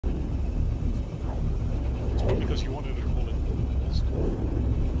because you wanted to call it Lost.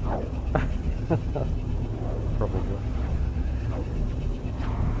 Probably.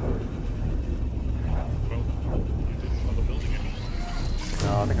 Well, you didn't bother building any.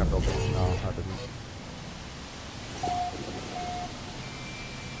 No, I think I built it. No, I didn't.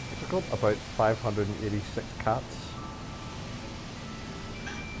 What's it called? About 586 cats.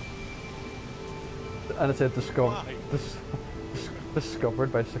 And it said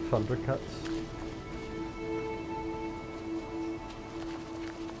discovered by 600 cats.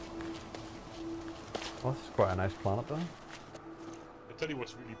 Well, this is quite a nice planet though. I'll tell you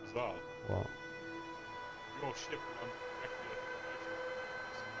what's really bizarre. What? Your ship runs directly at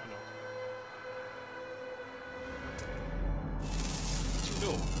the I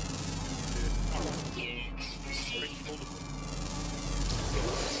know.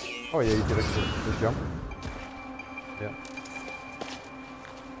 Oh yeah, you did the jump. Yeah.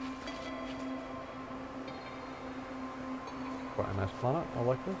 Quite a nice planet, I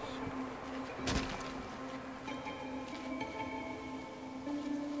like this.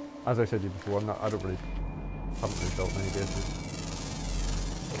 As I said to you before, I haven't really built many bases.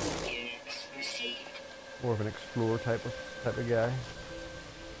 More of an explorer type of guy.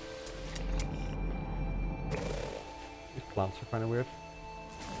 These plants are kind of weird.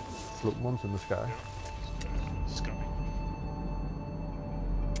 Floating ones in the sky. Scummy.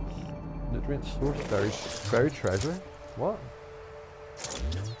 Nutrient source, buried treasure. What?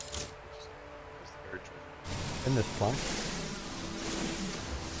 In this plant.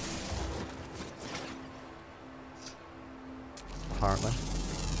 Apparently.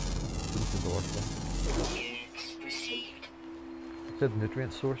 Didn't see the door though. It said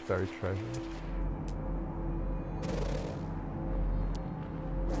nutrient source, buried treasure.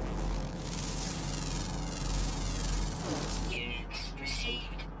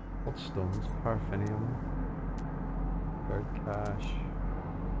 What stones? Paraffinium. Buried cash.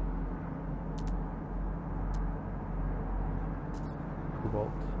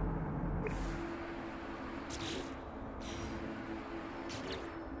 Cobalt.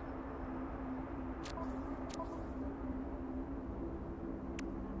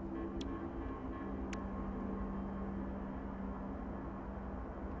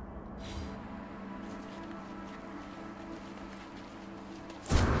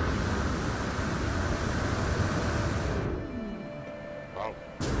 Wow.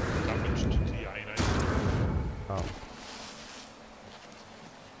 Damaged deionized. Oh.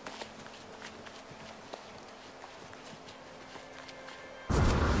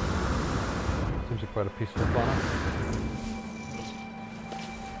 Seems like quite a peaceful planet.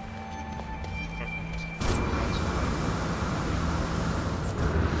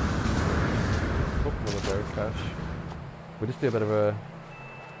 Oh, another buried cache. We just do a bit of a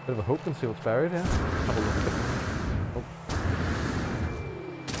hope and see what's buried here. Have a look at it. Oh.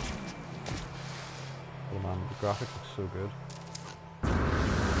 Oh man, the graphics look so good.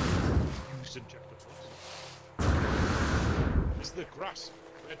 Used injectables. Is the grass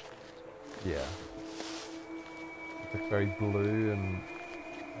red? Yeah. It's like very blue and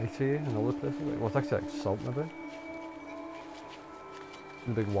icy in other places. Well, it's actually like salt maybe. A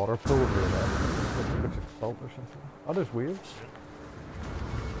big water pool over there. It looks like salt or something. Oh, there's waves.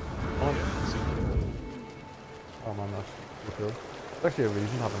 Oh, yeah. Oh man, that's pretty cool. There's actually a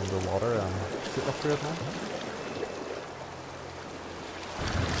reason having underwater ship upgrade now.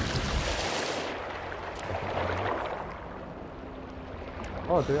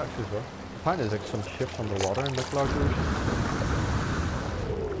 Oh, I do actually as well. Apparently there's like some ships underwater in this large ocean.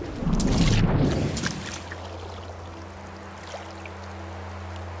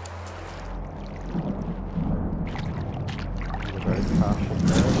 There's a very cache up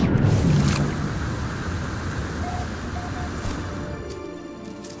there.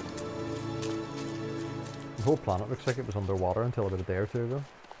 The whole planet looks like it was underwater until about a day or two ago.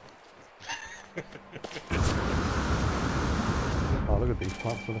 Oh, look at these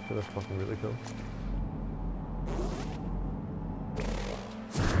plants, they're fucking really cool.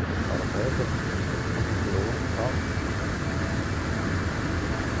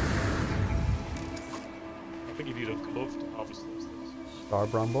 I think you need a glove to harvest those things. Star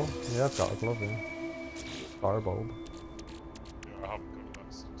bramble? Yeah, I've got a glove, yeah. Star bulb. Yeah, I haven't got to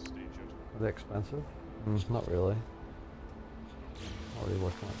that stage yet. Are they expensive? Not really. Not really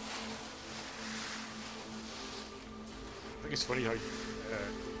worth it. I think it's funny how you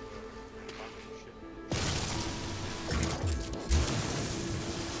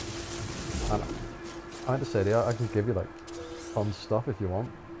And I meant to say to you, I can give you like fun stuff if you want.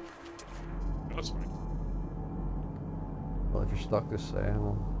 that's fine. Well, if you're stuck, just say,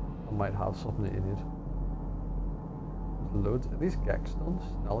 and I might have something that you need. There's loads. Are these Gek stones?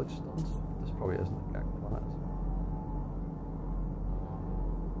 Knowledge stones? This probably isn't a Gek planet.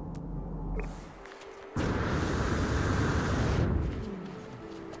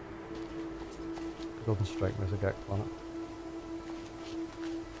 It doesn't strike me as a Gek planet.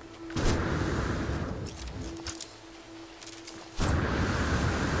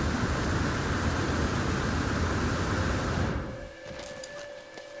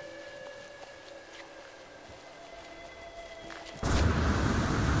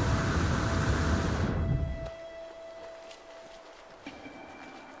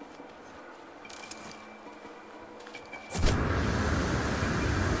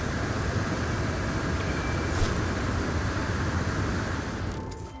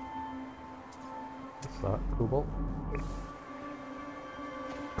 That cobalt.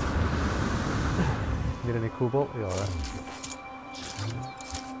 Need any cobalt? Yeah, alright.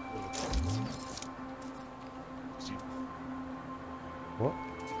 What?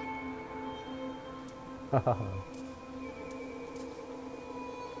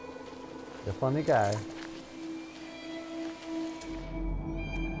 You're a funny guy.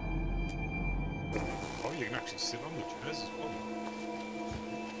 Oh, you can actually sit on the chairs as well.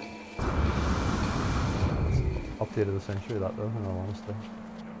 Updated the century that though, in all honesty.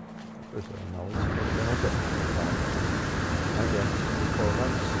 There's a knowledge. Again, 4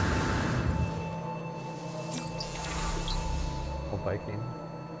 months. Or Viking.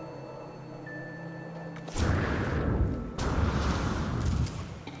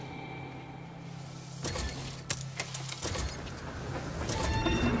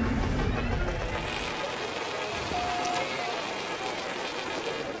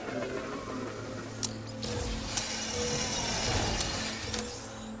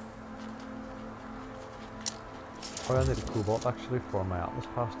 I need a cobalt actually for my Atlas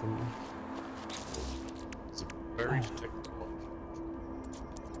pass, didn't I? It's a very technical.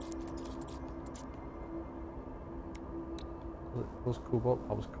 Was cobalt?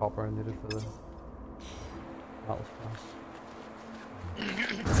 That was copper I needed for the Atlas pass.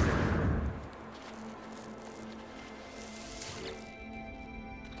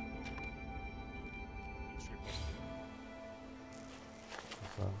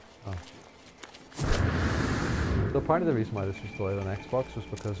 So part of the reason why this was delayed on Xbox was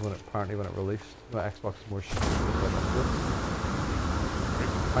because when it released, well, Xbox is more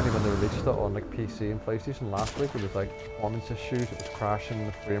apparently when they released it on like PC and PlayStation last week, it was like performance issues, it was crashing,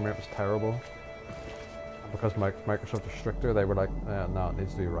 the frame rate was terrible. And because Microsoft was stricter, they were like, no, it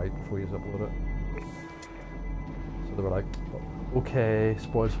needs to be right before you upload it. So they were like, okay,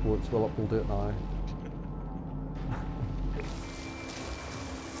 spoil sports, we'll do it now.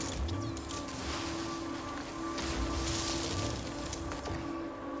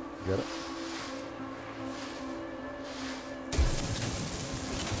 Get it?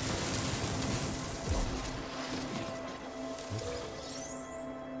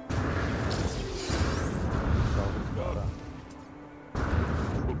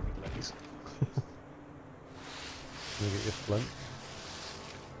 Can you get your flint?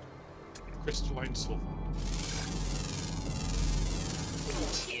 Crystalline sulfur.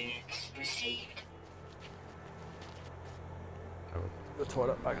 Units received. I will go to the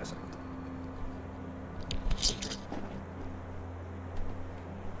toilet back in a second.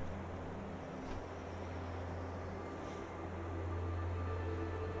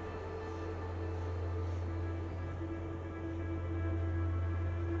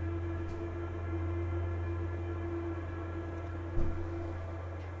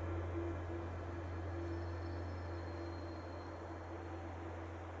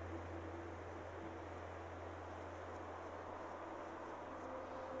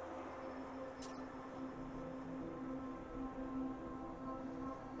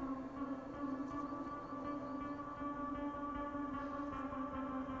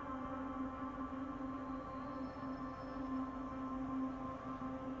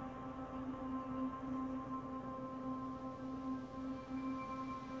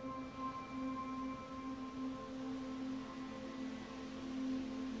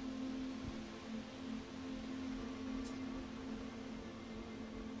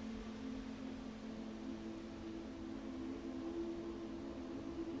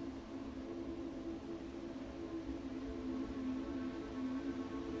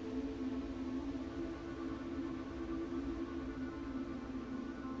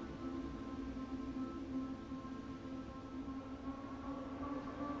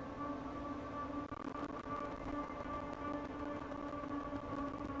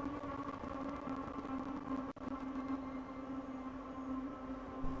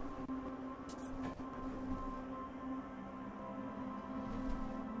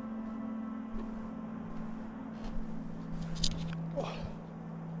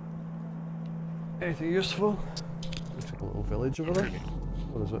 Anything useful? Looks like a little village over there. Really?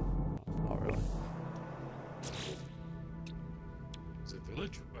 What is it? Not really. Is it a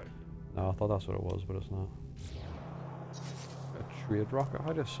village? Where? No, I thought that's what it was, but it's not. A trade rocket?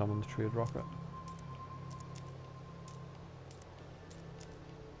 How do you summon the trade rocket?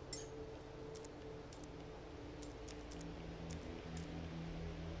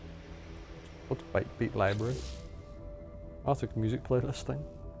 What's Bytebeat Library? Oh, it's a music playlist thing.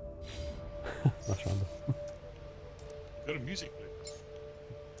 That's random. You've got a music playlist.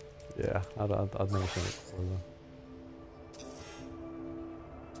 Yeah, I'd never seen it before though.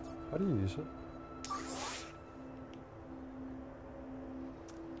 How do you use it?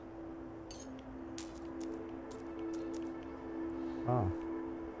 Ah.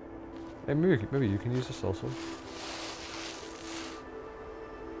 Hey, maybe you can use this also.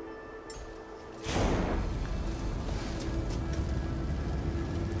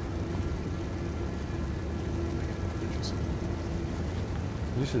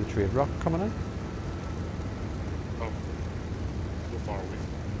 You see the trade rocket coming in? Oh, so far away.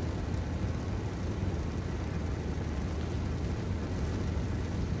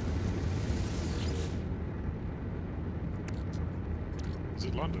 Is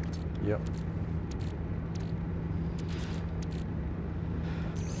it London? Yep.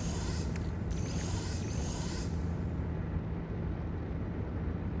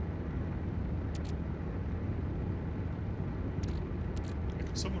 I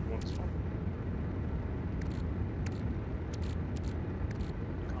can summon one as well.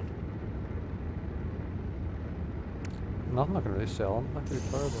 I can't. Nothing I can really sell them, that could be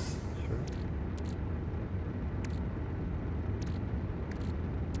fair, but sure.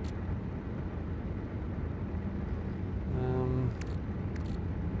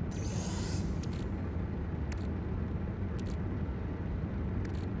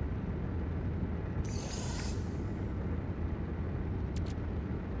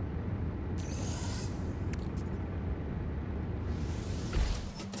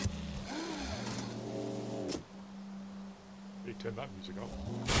 They turned that music off.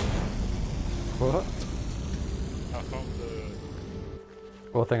 What? I found the...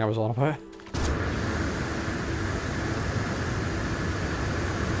 What thing I was on about?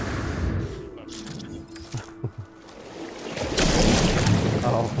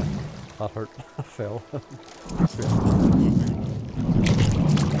 Oh, that hurt. I fell.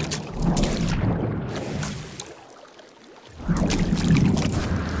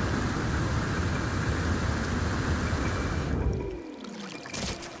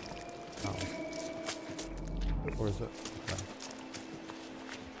 Or is it? No.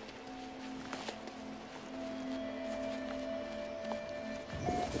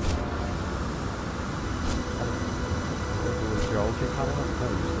 Geology panel? No,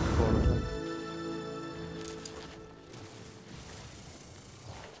 just the floor, is it?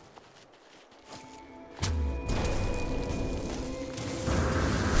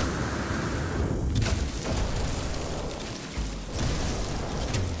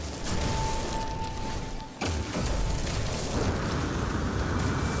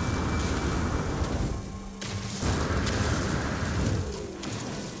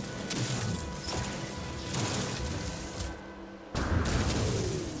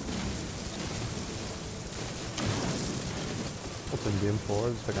 What's in game 4?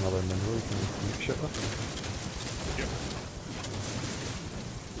 It's like another mineral you can make shit with. Yep.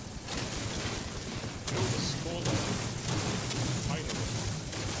 It was a smaller item.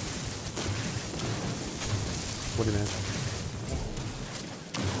 What do you mean?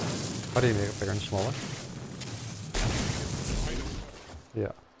 How do you make it bigger and smaller? Item.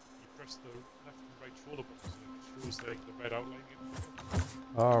 Yeah. You press the left and right shoulder buttons and it shows like the red outline.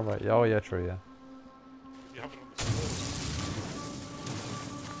 Oh, right. Oh, yeah, true, yeah. If you have it on the scroll,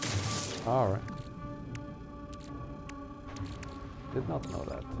 Alright. Did not know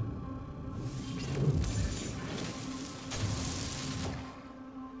that.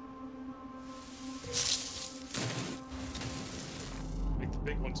 like the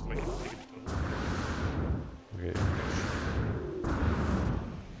big ones like big and tunnel. Okay.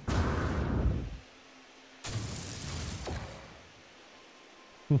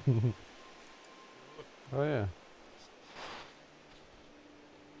 Oh yeah.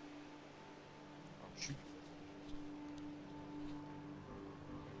 Oh shoot.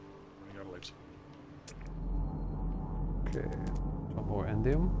 Running out of lives. Okay. Some more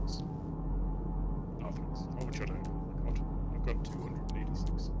endium. Oh thanks. How much should I have? Oh god. I've got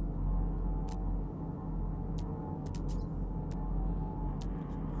 286.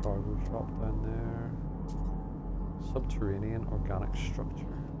 Cargo shop down there. Subterranean organic structure.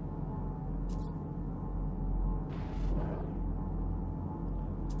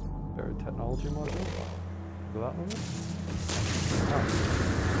 Their technology module. Go that one. Oh.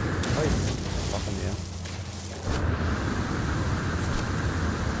 Right. Fucking yeah.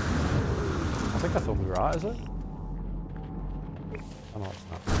 I think that's all we're at, is it? Oh no, it's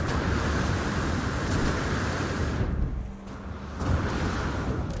not.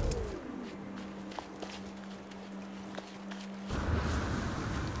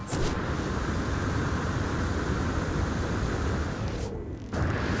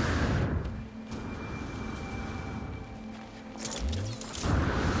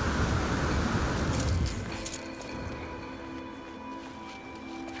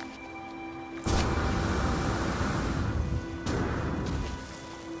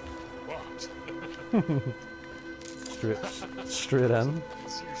 Straight in.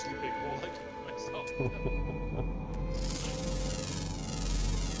 It's usually a bit more like myself.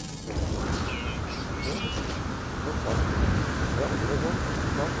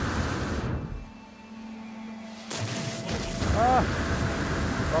 Ah!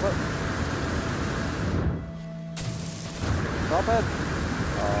 Stop it! Stop it!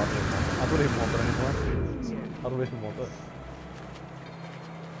 Oh, I don't even want it anymore. Sorry. I don't even want it.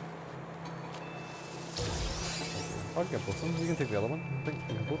 I'll get both of them. You can take the other one. I think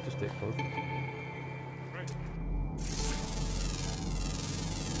we can both just take both. Right.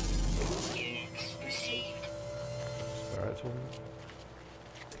 Units received. Alright, so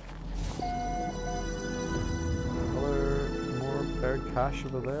another more buried cache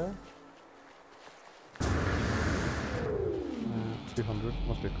over there. 200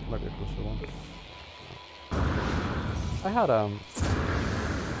 must be might be a closer one. I had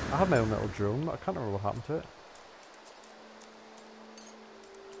my own little drone, but I can't remember what happened to it.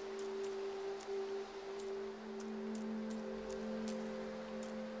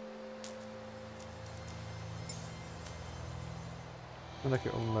 And like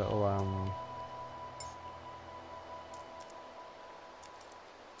your own little I'm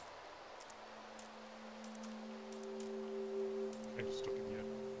just stuck in here.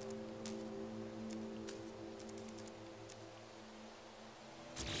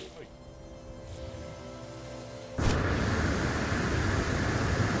 Oi.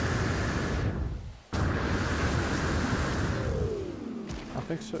 I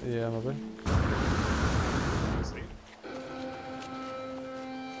think so, yeah, maybe. See it?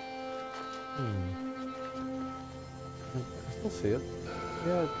 I still see it.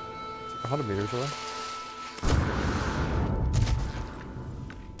 Yeah, it's 100 meters away.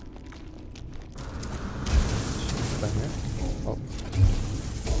 Down here. Oh.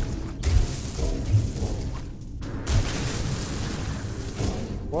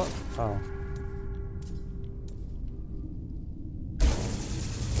 What? Oh.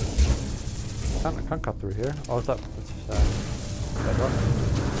 I can't cut through here. Oh, is that? It's bedrock.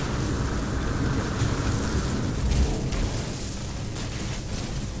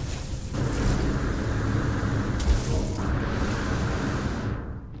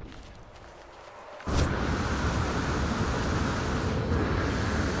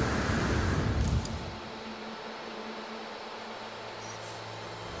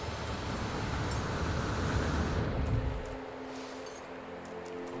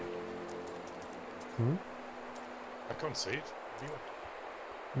 I can't see it. Anyway.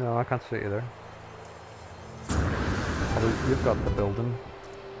 No, I can't see it either. Oh, you've got the building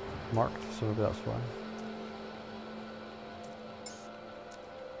marked, so maybe that's why.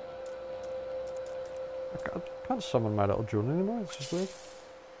 I can't summon my little drone anymore, it's just weird.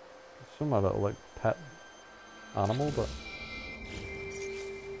 I summon my little like pet animal, but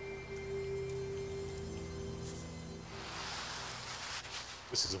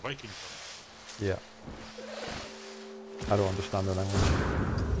This is a Viking farm. yeah. I don't understand the language.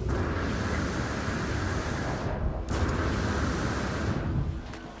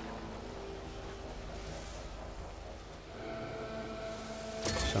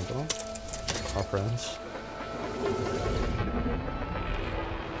 Sentinel. Our friends.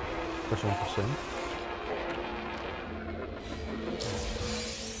 First one for Sin.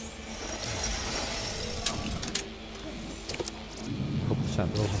 Hope the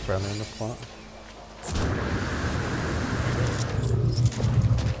Sentinels are friendly on the planet.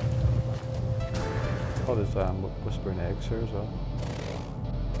 Oh, there's whispering eggs here as well.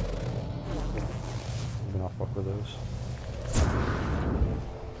 I'm gonna fuck with those.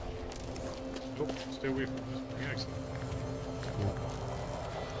 Nope, stay away from this. Yeah, excellent. Yeah.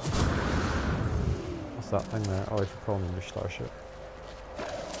 What's that thing there? Oh, it's calling in your starship.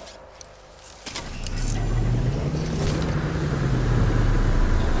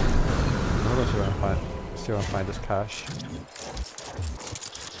 I'm gonna see where I find this cache.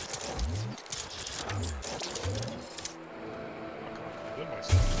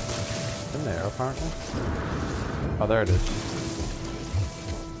 apparently. Oh, there it is.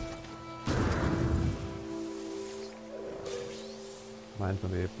 Mine's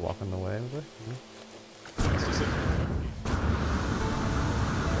maybe blocking the way, maybe. It's just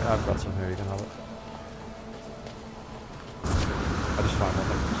Yeah, I've got some here, you can have it. I just found one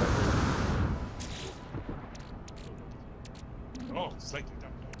that oh, slightly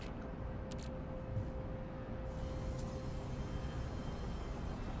down.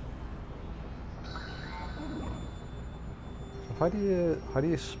 So how do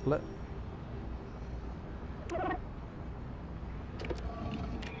you split?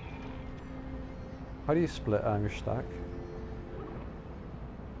 How do you split your stack?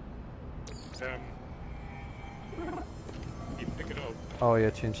 You pick it up. Oh yeah,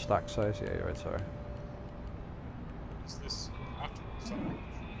 change stack size. Yeah, you're right. Sorry. Is this afterwards? Sorry.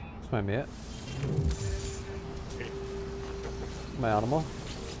 It's my mate. Okay. My animal.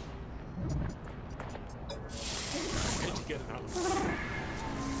 How'd you get it out?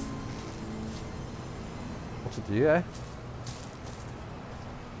 What's it do, eh?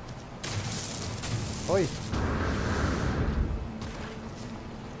 Oi!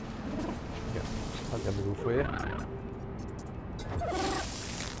 Yeah, I'll get the go for you.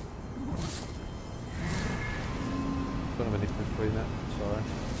 Don't have anything for you, mate. Sorry.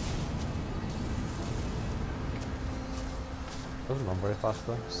 Doesn't run very fast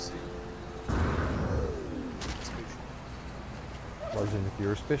though. Why is it in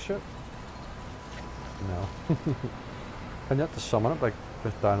your spaceship? No. And you have to summon it like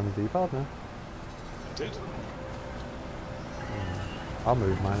just down on the D-pad now. I did. I'll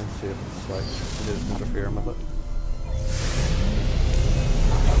move mine and see if it's like it is interfering with it.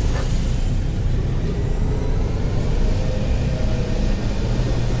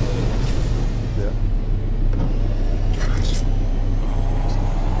 Yeah.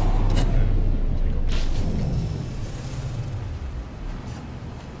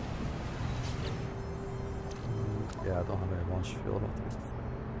 Yeah, I don't have any launch fuel, I don't think.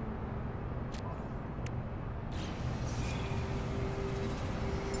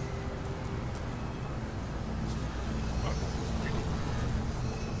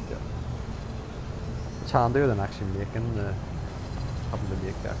 It's handier than actually making the having to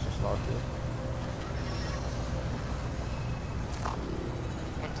make the extra star fuel.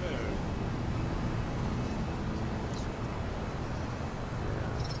 But,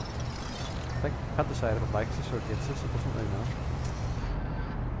 I think I can't decide if it likes this or hates this, it doesn't really know.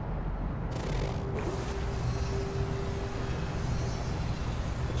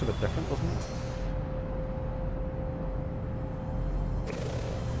 Looks a bit different, doesn't it?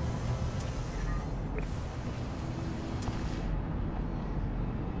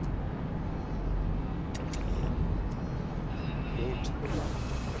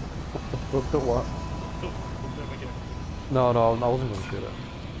 Looked at what? No, I wasn't going to shoot it.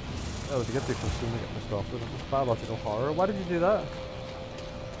 Oh, to get too close to me, get pissed off with it. Biological horror. Why did you do that?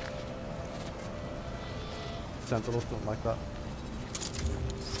 Sentinels don't like that.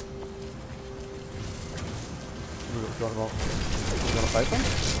 You gonna fight them?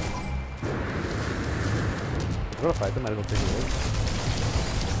 You're gonna fight them, might as well take it away.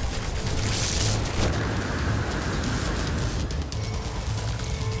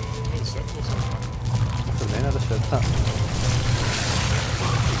 What's the name of the shit?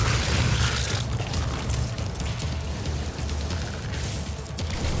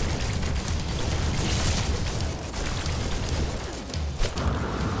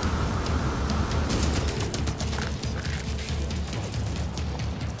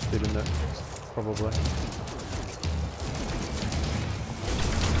 Stealing it, probably.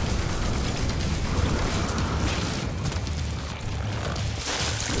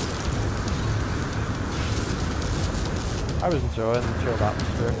 I was enjoying the chilled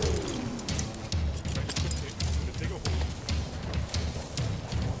atmosphere.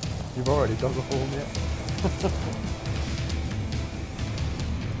 You've already dug a hole, mate.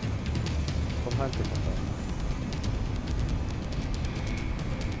 Sometimes they come back.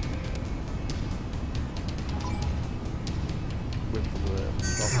 Wait for the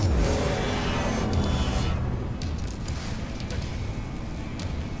stop.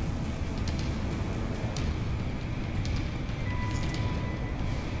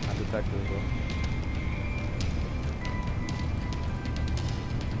 Detector as well.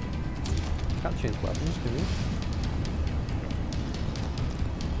 Can't change weapons, can you?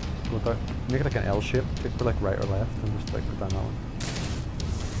 Without, make it like an L shape, take for like right or left and just like go down that one.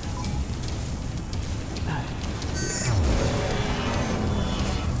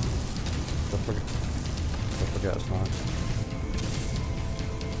 Don't forget it's not.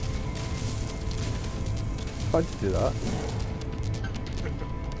 How'd you do that?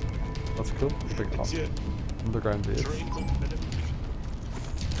 That's cool. Big It's your underground base. dream of minute.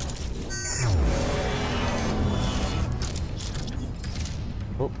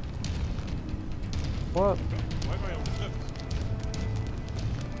 Oh. What? Why am I on the lift?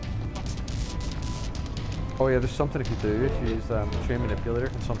 Oh yeah, there's something if you do. If you use the train manipulator,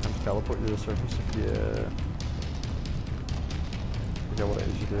 can sometimes teleport you to the surface if you... I forget what it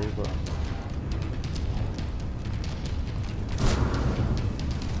is you do, but...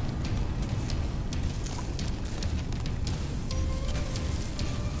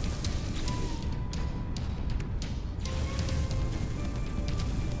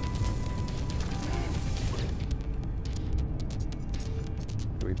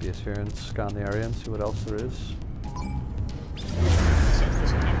 We base here and scan the area and see what else there is.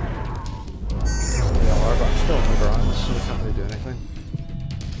 They are, but I'm still on the ground, so we can't really do anything.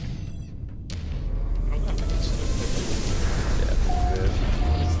 Yeah, good.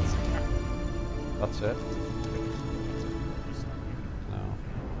 That's it. No.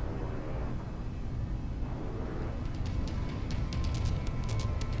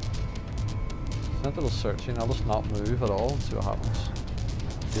 It's not a little searching, I'll just not move at all and see what happens.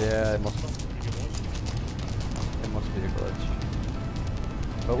 Yeah, it must be a glitch.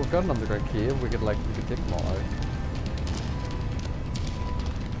 But we've got an underground cave, we could take them all out.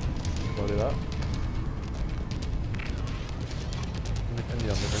 Go do that. In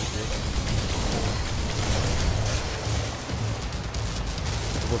the underground cave.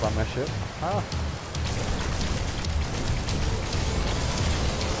 What about my ship? Ah!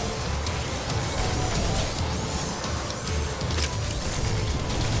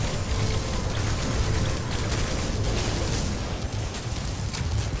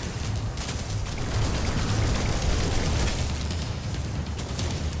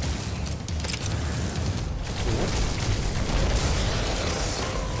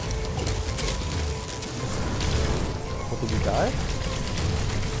 Did you die?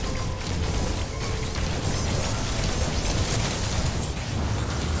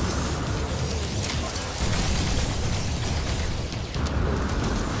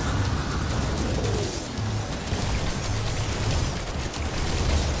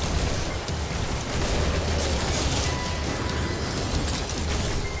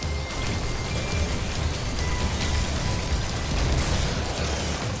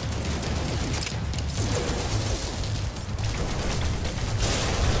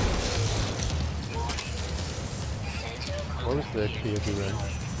 What was the key of the room?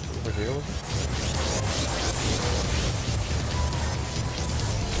 Over here, was it?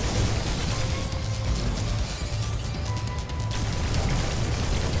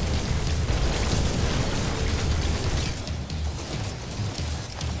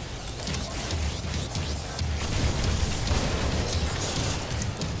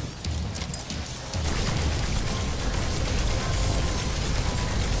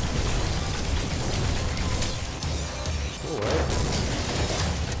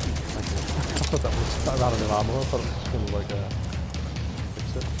 I thought that was out of the ammo. I thought it was just going to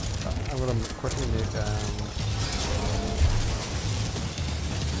fix it. I'm going to quickly make the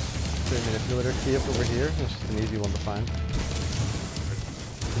manipulator cave over here. This is an easy one to find.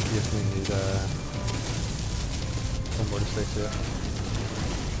 In case we need somewhere to stay safe.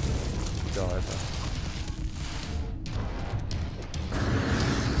 Go right there.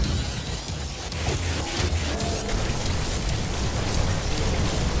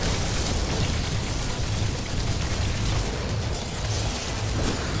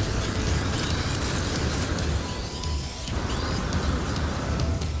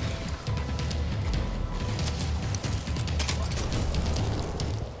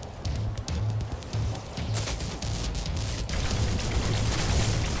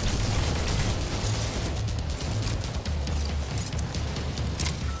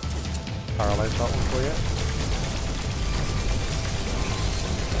 Paralyze that one for you.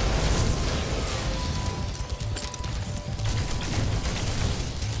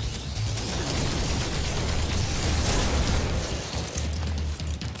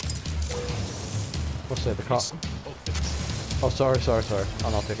 What's that? The cost? Oh, sorry.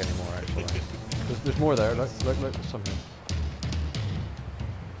 I'll not take any more actually. There's more there. Look, there's some here.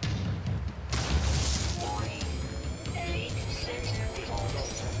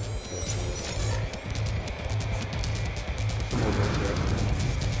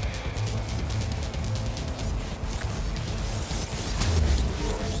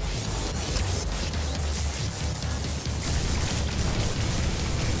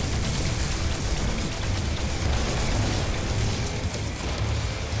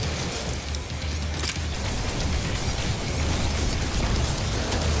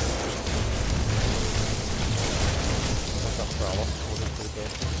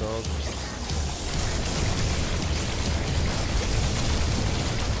 dog.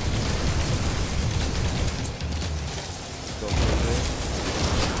 Dog over.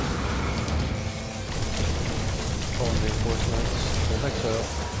 Calling reinforcements. Don't think so.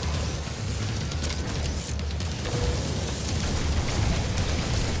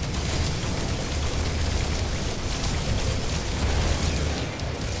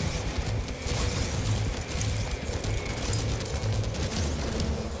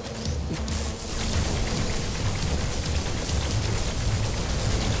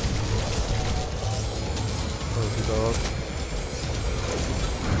 Dog.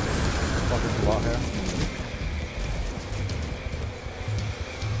 Fucking a lot here.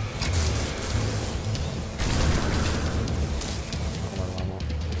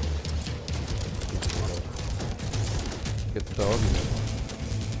 Get the dog.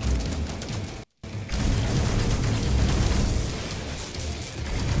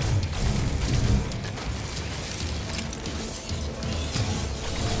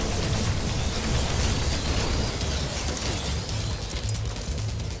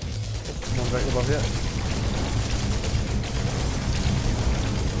 Right above it.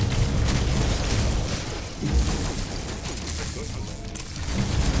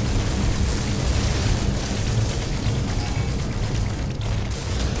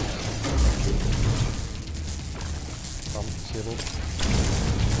 Disabled.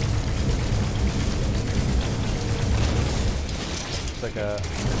 It's like a...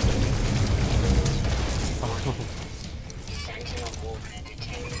 Sentinel movement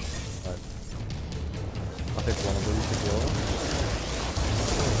detected. Right. I'll take one of these to go.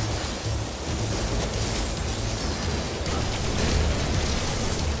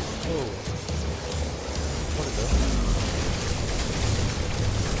 Oh. What is that?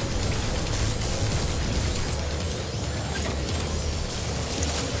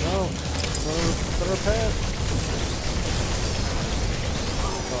 No! The repair!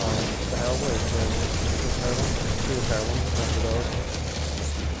 Oh, the hell, wait, the repair one? Two repair ones, that's the dog.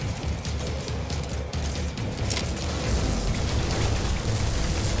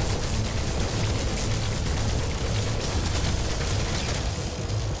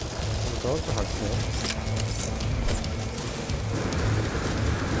 Dogs are hard to kill.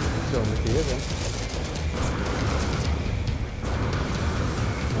 Still in the cave, then.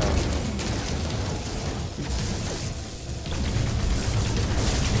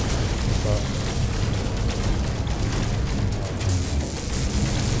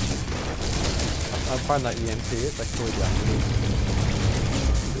 I find that EMP, it's like fully deactivated.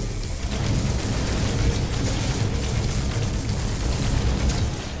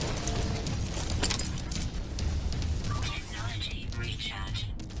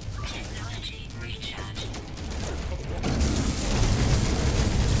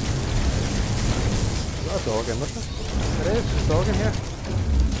 Is that a dog in with us? It is, there's a dog in here.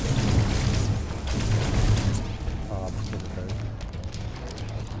 Oh, I'm just gonna go.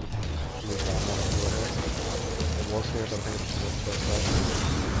 Leave that one over here. It was here, but I think it's just outside.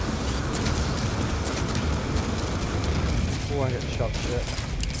 Oh, I get shot shit.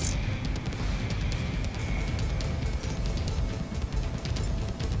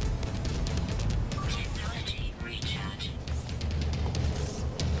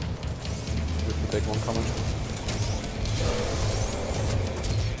 Big one coming.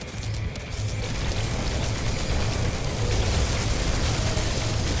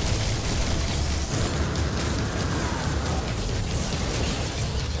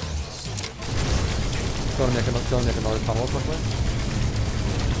 Gonna make another tunnel quickly.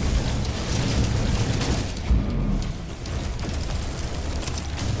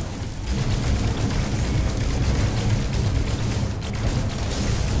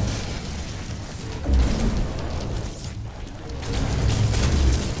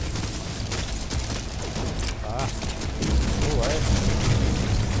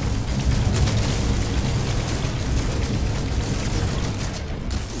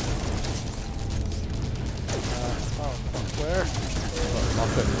 Where?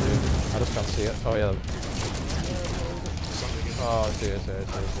 I just can't see it. Oh yeah. Oh, I see it, I see it,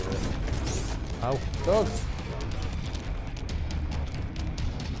 I see it. Ow. Dog!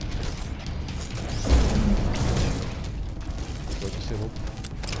 Dog disabled.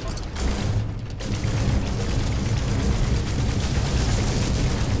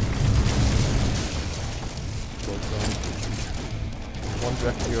 Dog down. One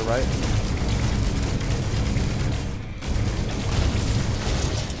drift to your right.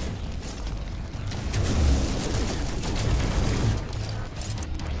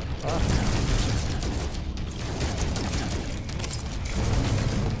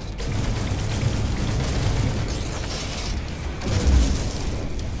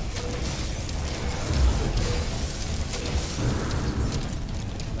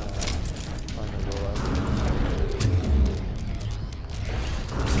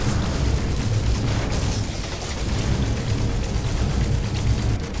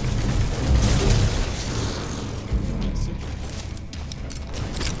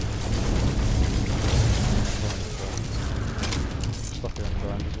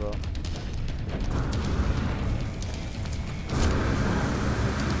 well.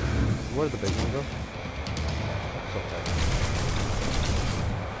 Where did the big one go? It's okay.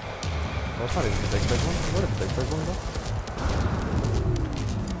 Well, it's not even the big one. Where did the big one go?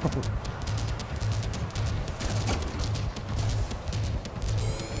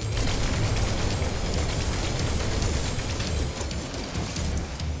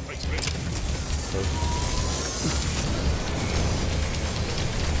 Thanks, mate.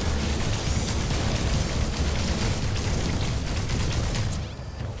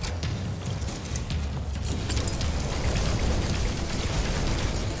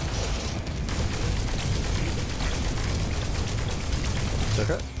 Took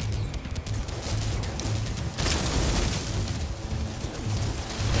it.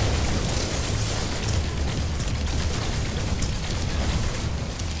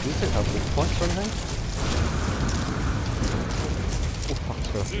 Do you think have weak points or anything? Oh fuck, it's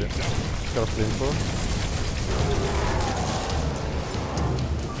got a flame. It's got a flamethrower.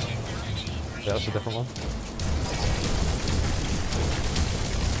 Yeah, that's a different one.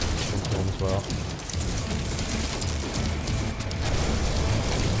 Different one as well.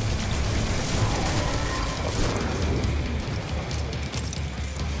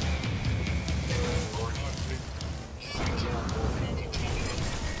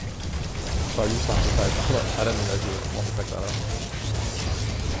 Sorry, you sound surprised. I didn't realize you want to pick that up.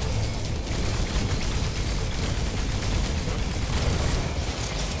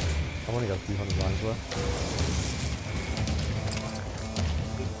 I've only got a few hundred rounds left.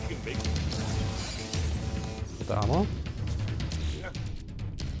 You can make it. With the ammo? Yeah.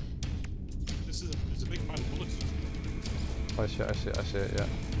 This is it's a big man bullet. Oh shit, I see it, yeah.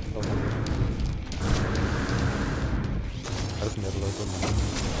 Oh, I just made a load of them.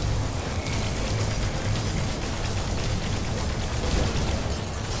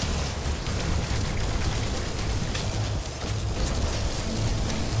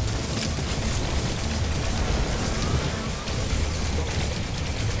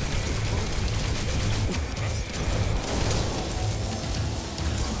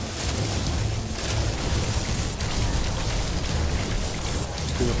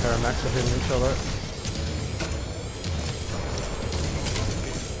 Two paramedics are hitting each other.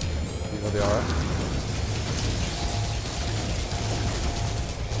 You know they are.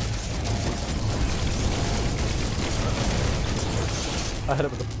 I hit it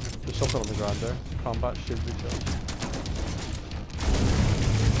with the, there's something on the ground there. Combat shield recharge.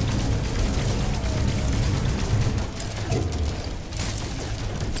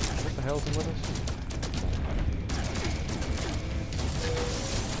 What the hell's in with us?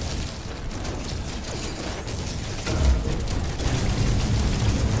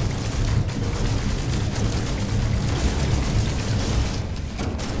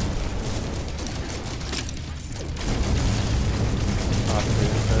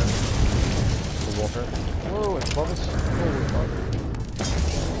 Whoa, it's above us. Holy fuck.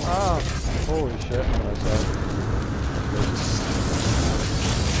 Ah, holy shit, what I said.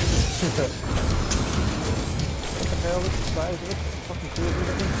 What the hell is the size of it? Fucking crazy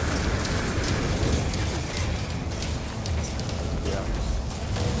looking. Yeah.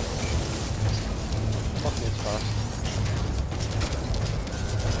 Fucking it's fast.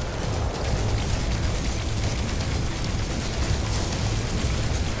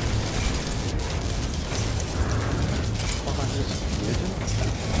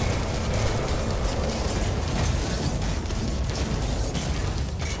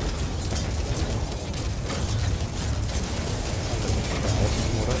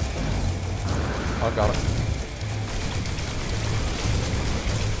 I got it.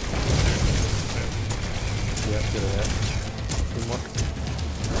 Yeah, get it hit. Teamwork.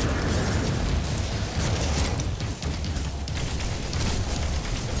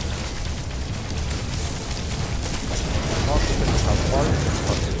 Also, this is how far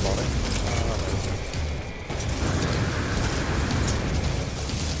it's body.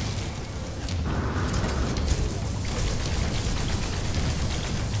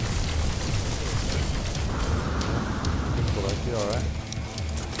 Alright.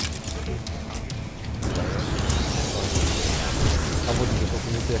 I wouldn't just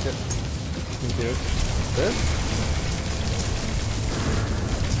open your ticket. You do it. There?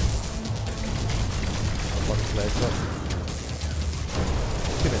 I've got his legs up.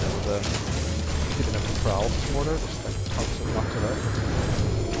 Keeping it with the prowl mortar, just like constantly knocks it out.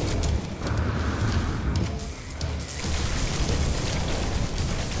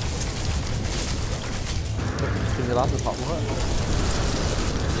 Can you land the top of it?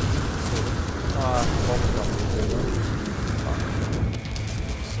 Almost got me too.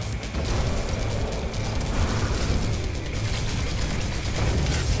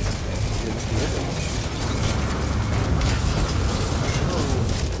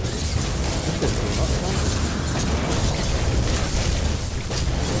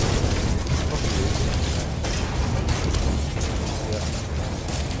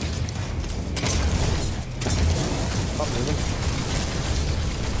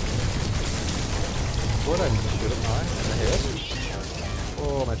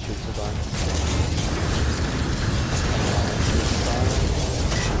 Oh, my shoots are down.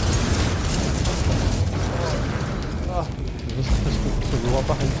 Ah, there's a lot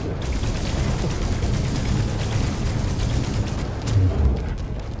behind you.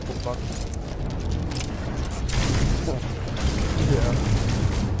 Oh, fuck. Yeah.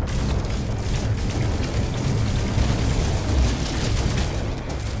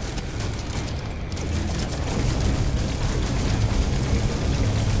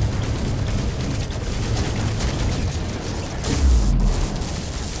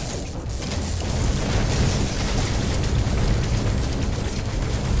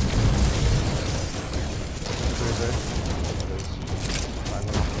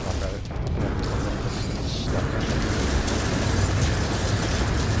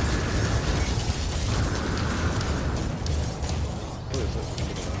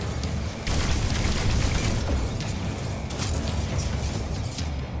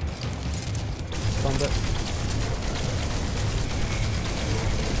 Found it.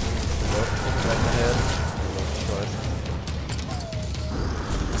 Right in the head. Destroyed.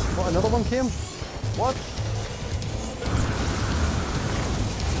 What, another one came? What?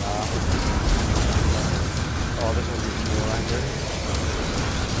 Oh, this one's even more angry.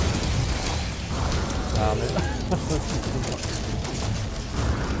 Damn it.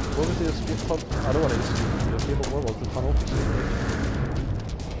 What was the escape pod? I don't want to escape the escape, but where was the tunnel?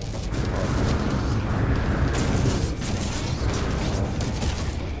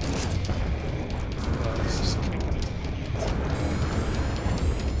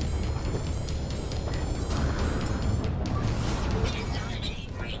 Technology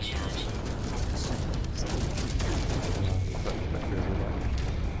recharge.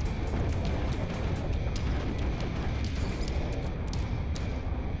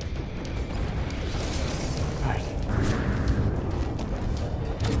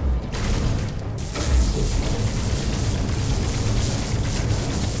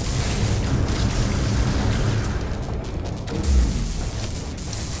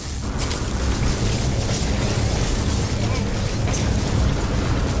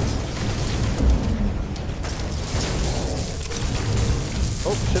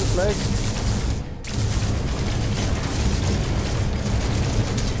 Oh, shit, it's legs.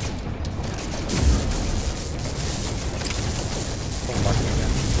 Come back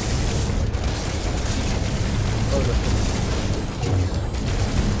again. Oh, this one.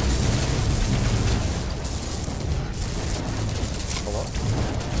 Hold up.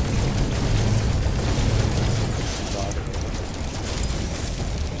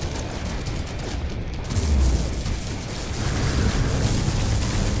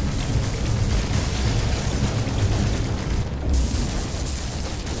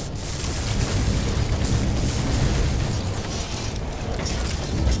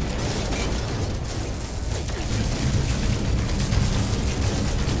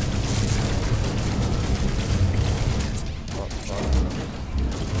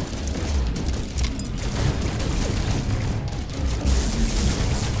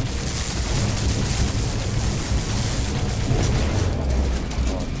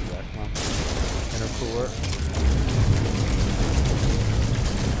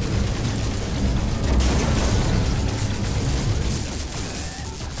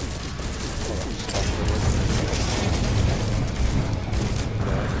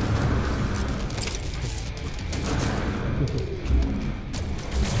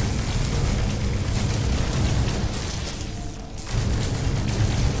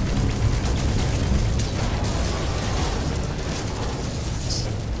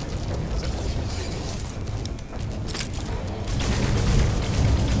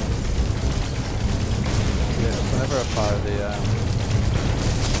 Whenever I fire the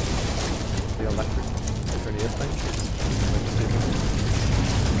electric grenade thing,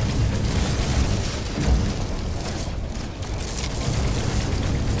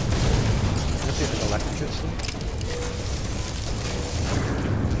 let's see if it electrocutes them.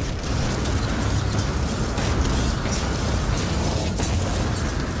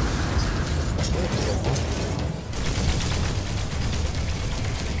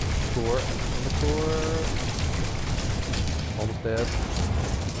 Core in the core. Almost dead.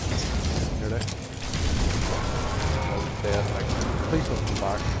 Nearly. Almost dead. Like, please don't come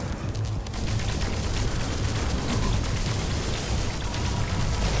back.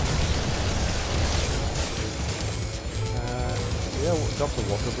 Yeah, we'll drop the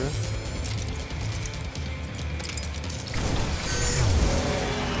water brew.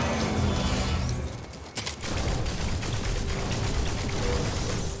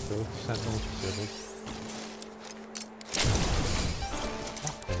 Cool. Sentinels disabled.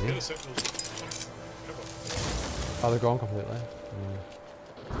 Yeah, the sentinels. Ever. Oh, they're gone completely.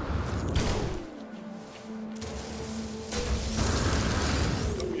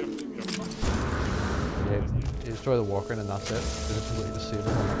 No, we have. Yeah, you destroy the walker and that's it. They just completely disable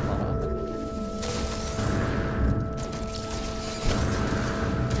on that planet.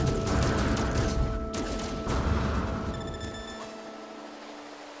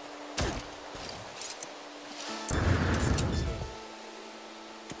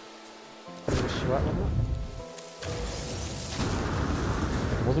 Sweat, wasn't it?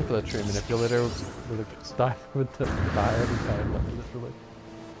 If it wasn't for the tree manipulator, would have died every time, like, literally.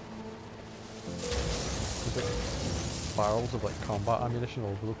 There's like barrels of like combat ammunition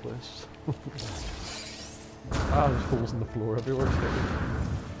all over the place. Ah, there's holes in the floor everywhere.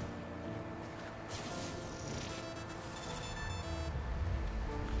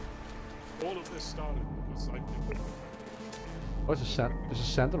 All of this started because I did. Oh, there's a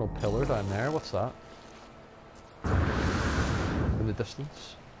sentinel pillar down there. What's that? In the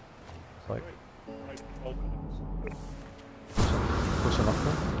distance. It's like Right, all the close enough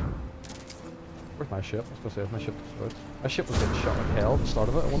then. Where's my ship? I was gonna say, is my ship destroyed? My ship was getting shot like hell at the start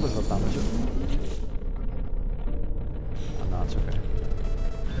of it. I wonder if it'll damage it. Oh, no, it's okay.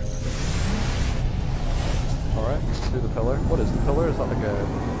 Alright, let's do the pillar. What is the pillar? Is that like a...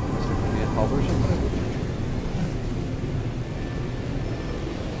 It's like a main hub or something?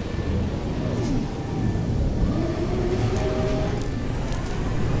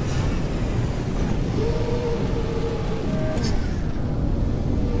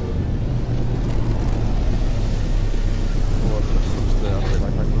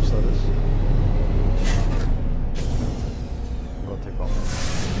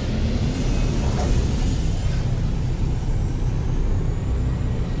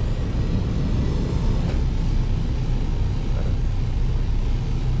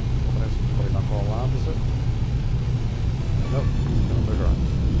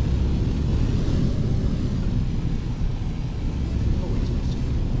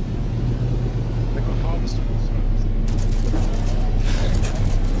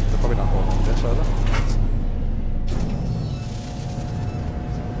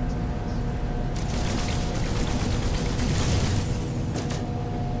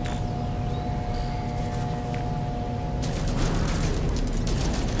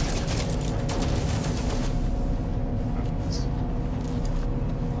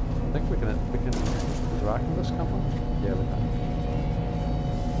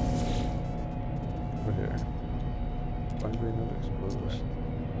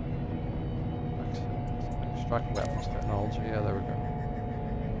 Extract weapons technology, yeah, there we go.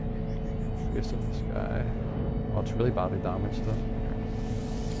 Face of the sky. Oh, it's really badly damaged though.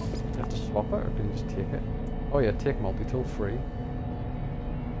 You have to swap it, or can you just take it? Oh yeah, take multi-tool free.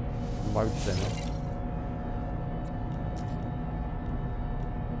 Why would you say no?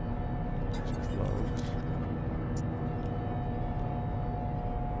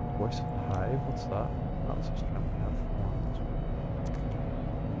 Voice of the Hive, what's that? Oh, it's just trying to have fun.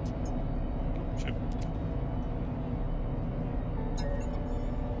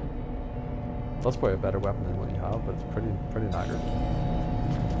 That's probably a better weapon than what you have, but it's pretty knackered.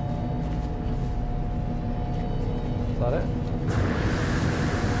 Is that it?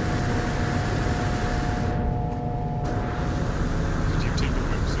 Did you take the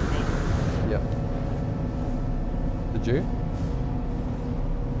whip signal? Yep. Did you?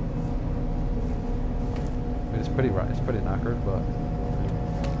 I mean, it's pretty knackered, but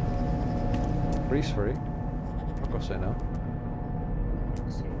free's free. I'm not gonna say no.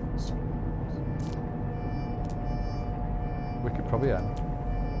 We could probably end.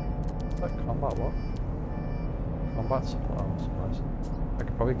 Is that combat what? Combat supplies. I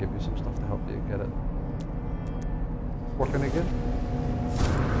could probably give you some stuff to help you get it working again.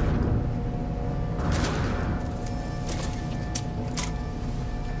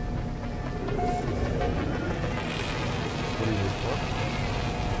 What do you need for?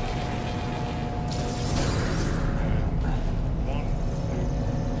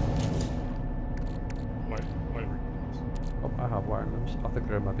 Oh, I have wiring looms. I think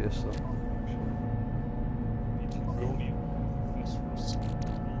they're in my base though.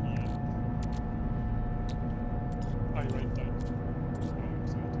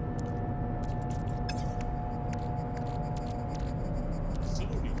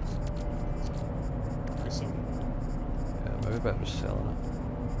 Yeah, maybe better just selling it.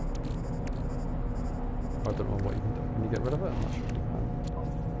 I don't know what you can do. Can you get rid of it? I'm not sure you can.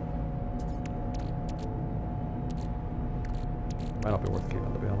 Might not be worth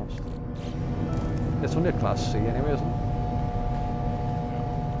keeping, to be honest. It's only a class C anyway, isn't it?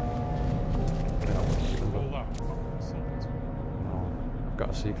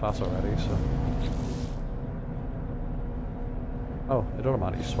 a C class already, so. Oh, it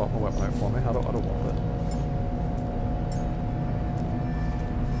automatically swapped my weapon out for me. I don't want it.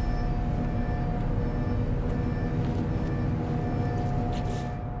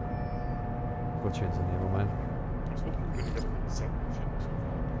 Go change the name of mine. I was hoping we were going to get the second ship.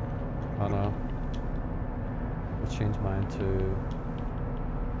 I know. We'll change mine to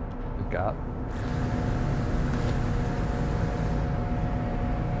the GAT.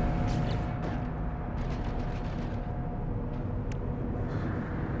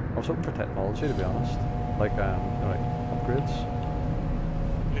 I was hoping for technology, to be honest, like you know, like upgrades.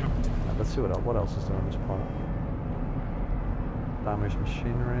 Yeah. Let's see what else is there on this planet. Damaged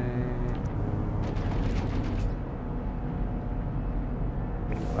machinery.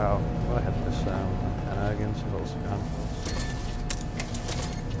 Wow, I'm gonna hit this antenna again, see what else we can.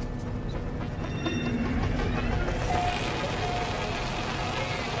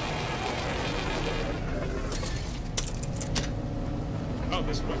 Oh,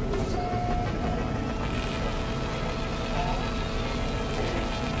 this one.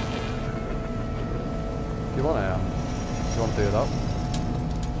 If you wanna do it up,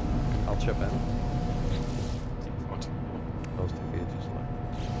 I'll chip in. What? Those two gauges like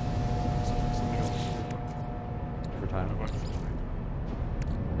Something else. for time. I might-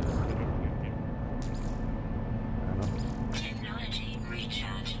 Fair enough. Technology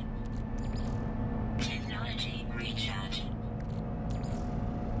recharge. Technology recharge.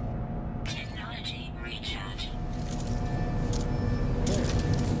 Technology recharge.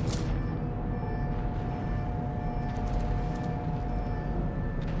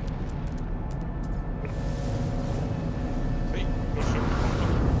 See? Go ship.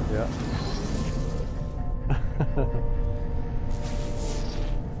 Yeah.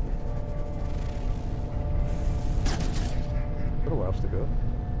 Got a while to go.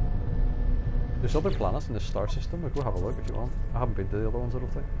 There's other planets in this star system. We'll go have a look if you want. I haven't been to the other ones, I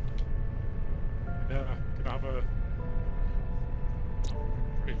don't think. Can I have a...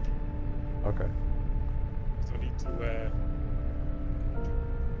 Free. Okay. So I need to,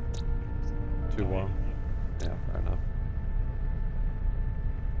 2-1. Yeah, fair enough.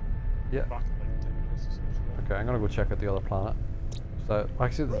 Yeah. Back in like 10 minutes or something. Okay, I'm gonna go check out the other planet. So,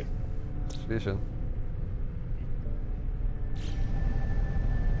 actually, Right. station.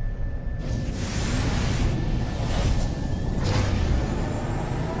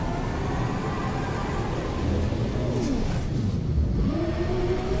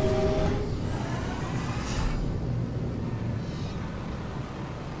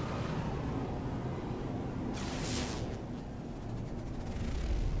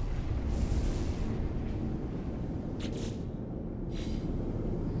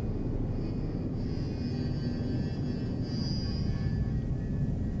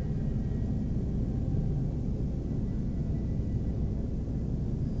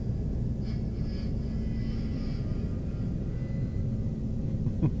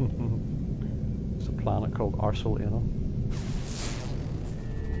 It's a planet called Arsel Inum.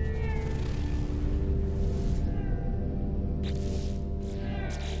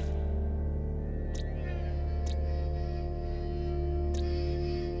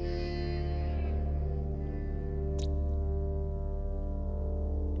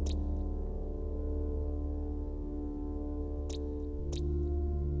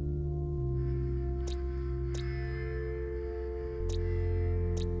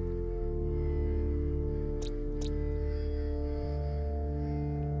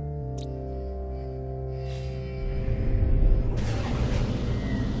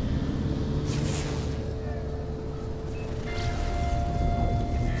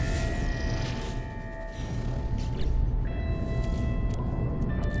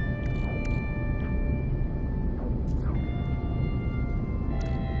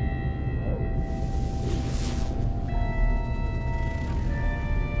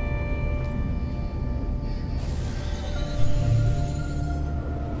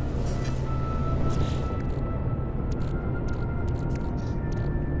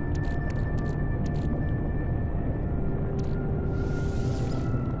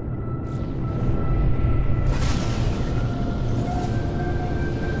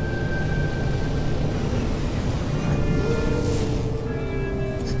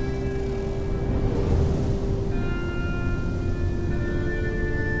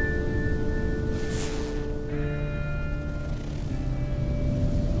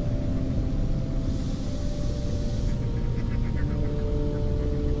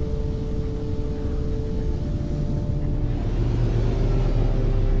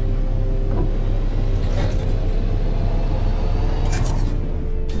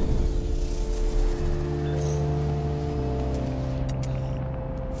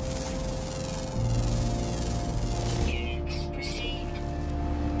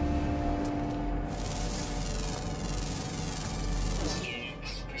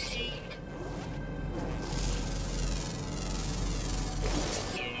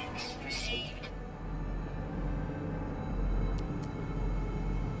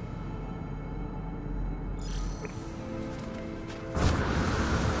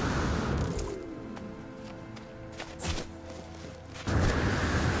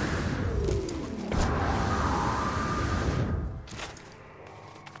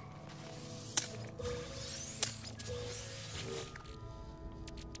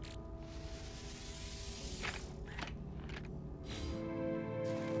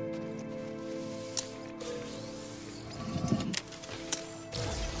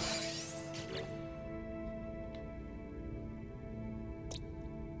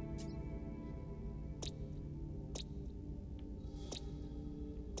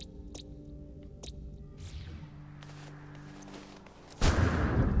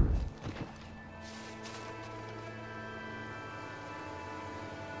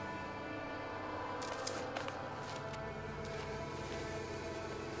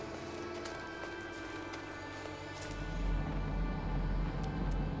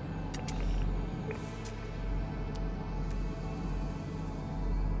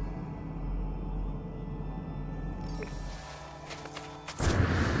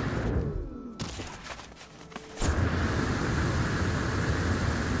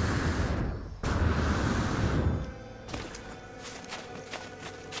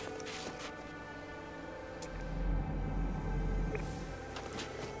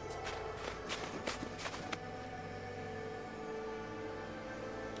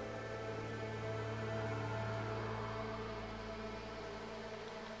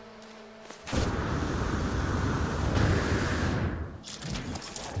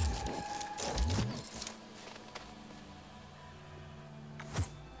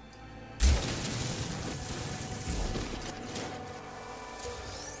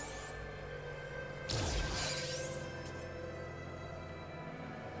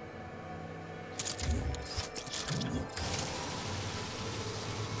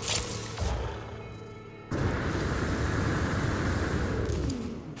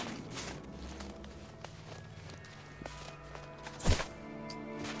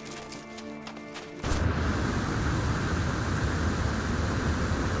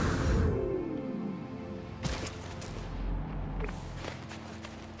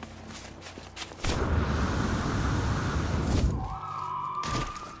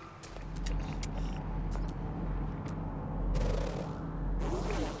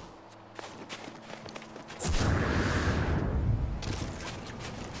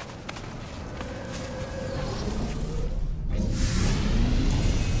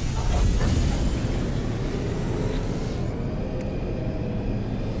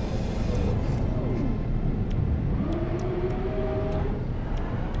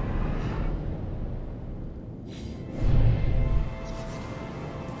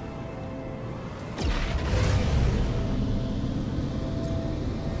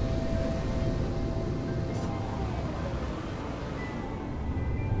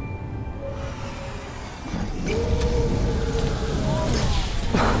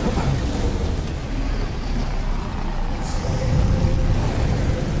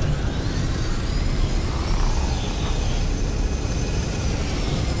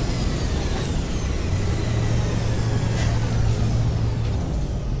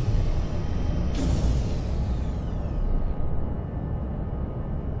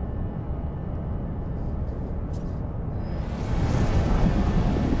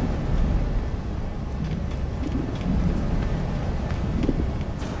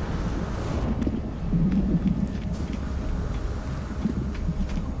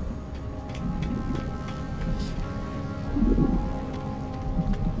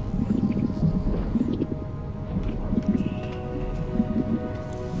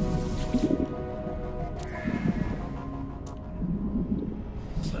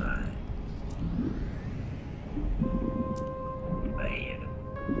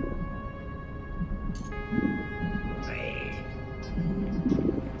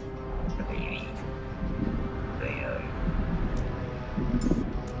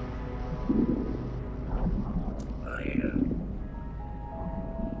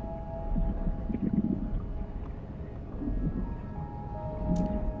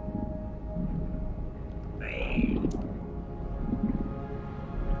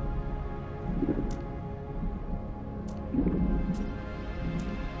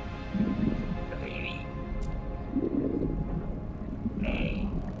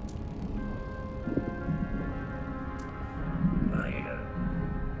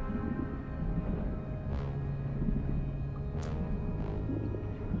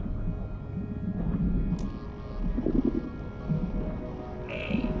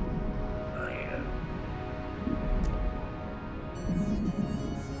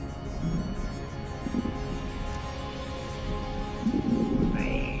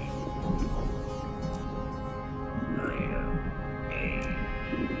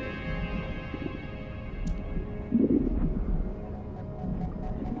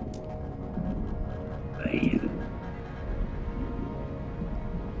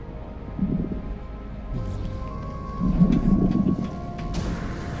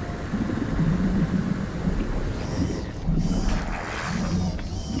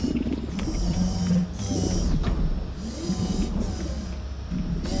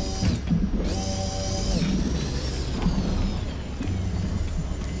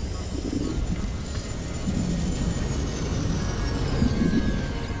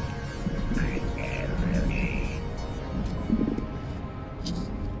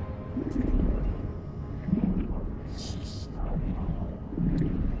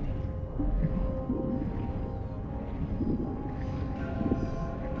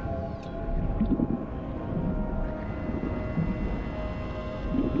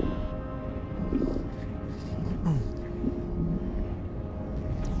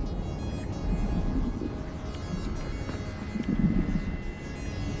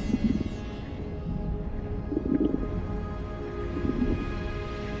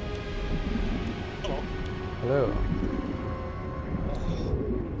 Hello.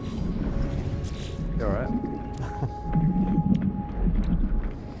 You alright?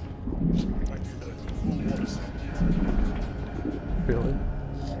 Really?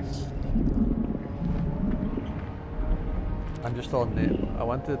 I'm just on the... I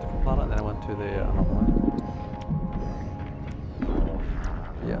went to a different planet, then I went to the anomaly.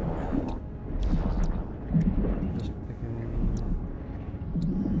 Yeah. Just picking...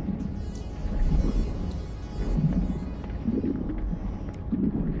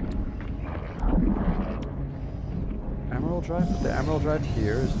 Emerald Drive? The Emerald Drive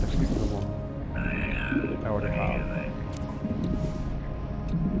here is different from the one I already have.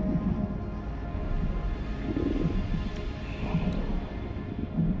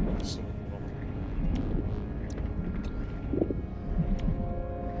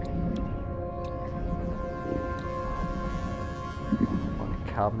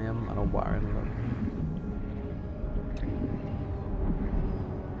 Cadmium and a wiring loop.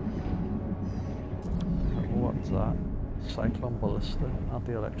 What's that? Cyclone Ballista,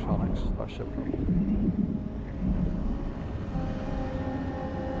 anti-electronics, Starship.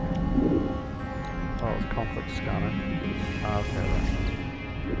 Oh, it's conflict scanner. Ah, okay then.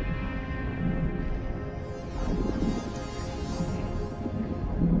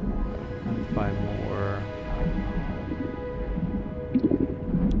 And find more.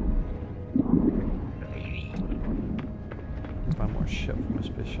 Find more ship from a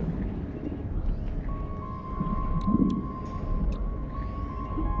spaceship.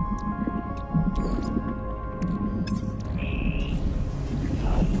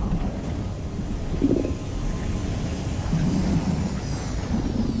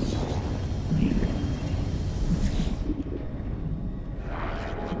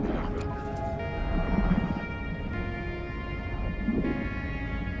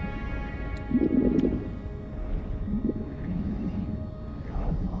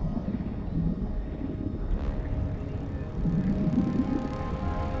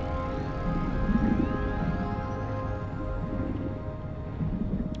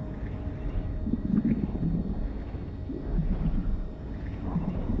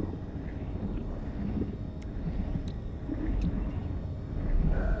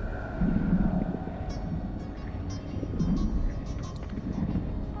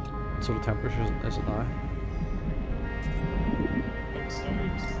 So the temperature is it now?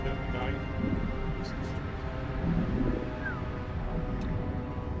 Outside 79.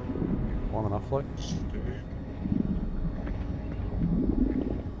 Warm enough, like?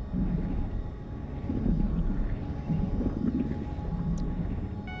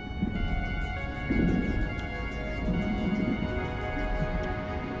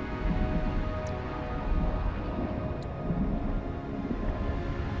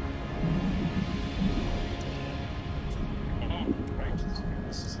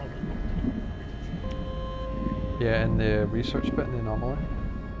 Yeah, in the research bit in the anomaly.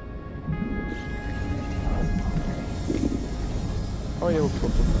 Oh yeah, we'll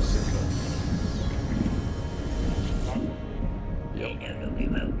put them in the same bit. Yep.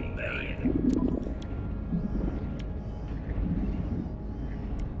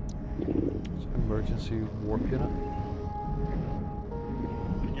 It's an emergency warp unit.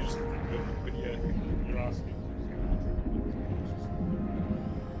 Yes, but yeah, you're asking.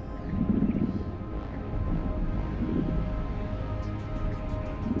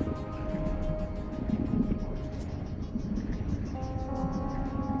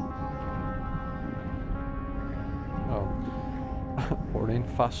 Ordering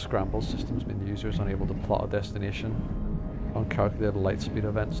fast scramble systems mean the user is unable to plot a destination Uncalculated light speed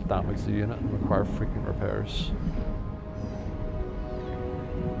events damage the unit and require frequent repairs.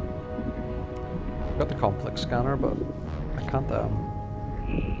 I've got the complex scanner, but I can't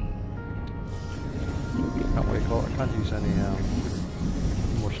what do you call it? I can't use any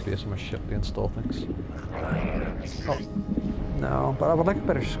more space in my ship to install things. Oh, no, but I would like a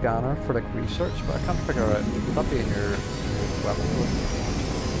better scanner for like research, but I can't figure out, would that be in your weapon code?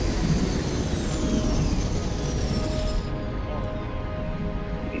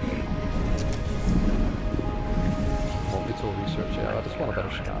 Multi-tool research, yeah, I just want a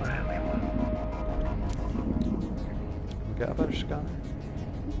better scanner. Get a better scanner.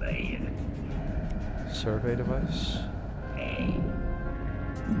 Survey device.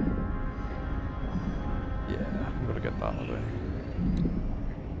 Yeah, I'm gonna get that one away.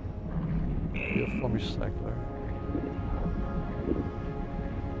 Reform recycler.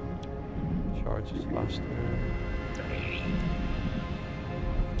 Charges faster.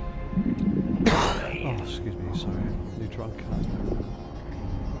 Oh, excuse me, sorry. Neutron cannon.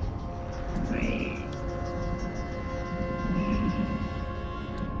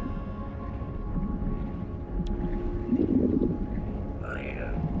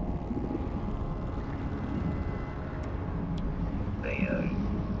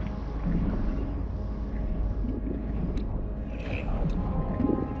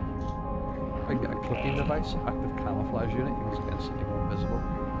 I get a clicking device, active camouflage unit, you can instantly go invisible.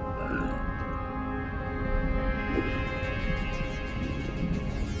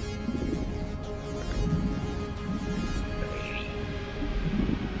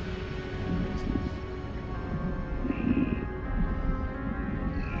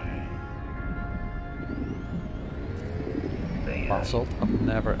 Basalt, I've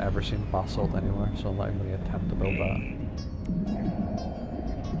never ever seen basalt anywhere, so I'm not even going to attempt to build that.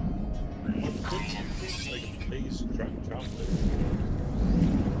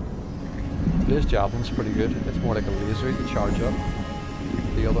 Blaze Javelin's pretty good. It's more like a laser you can charge up.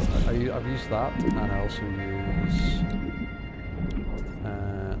 The other, I've used that, and I also use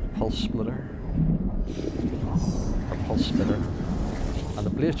Pulse Splitter. Or Pulse Spitter. And the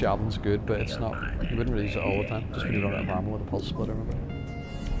Blaze Javelin's good, but it's not, you wouldn't really use it all the time, just when you run out of ammo with a Pulse Splitter, remember?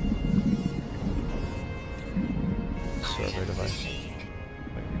 Survey device.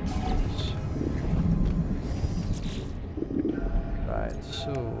 Right,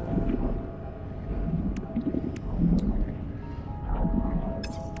 so...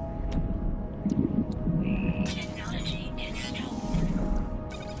 Technology installed.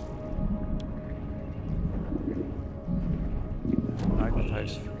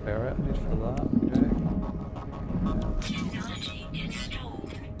 Magnetized ferret, I need for that, okay. Technology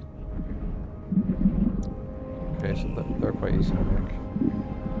installed. Okay, so they're quite easy to make.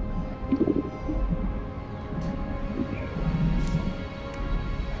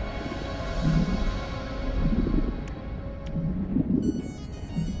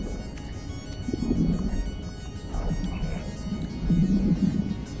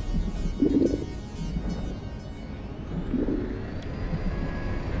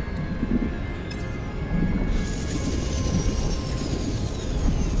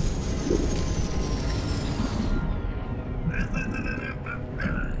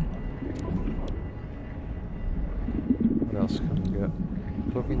 What else can we get?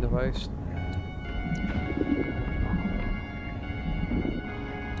 Cloaking device.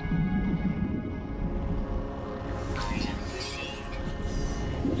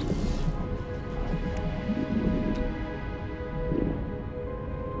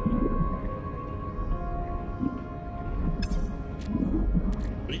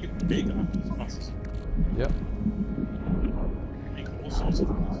 But you can make Atlas passes. Yep. Make all sorts of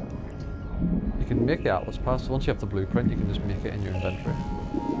things. You can make the Atlas pass. Once you have the blueprint, you can just make it in your inventory.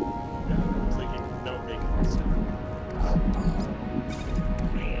 Yeah, it's like you don't make it.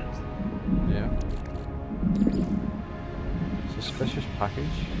 Yeah. Suspicious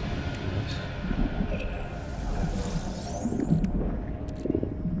package. Yes.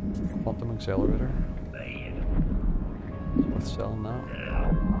 Quantum accelerator. It's worth selling that.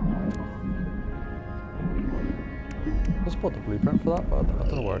 Let's put the blueprint for that, but I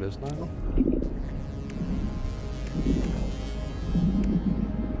don't know where it is now.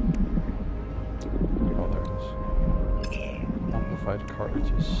 Oh, there it is. Amplified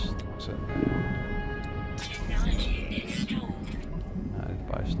cartridges. That's it. Technology installed. I need to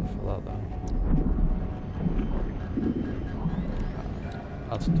buy stuff for that though.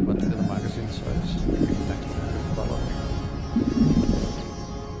 That's 20 to the magazine size. Next one.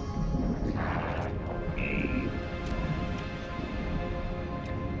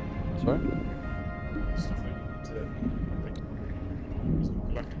 Sorry? Stuff like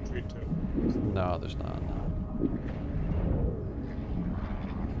galactic trade too. No, there's not. No.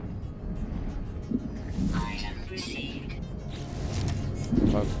 Item received.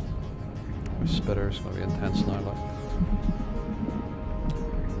 But my spitter's gonna be intense now. Like.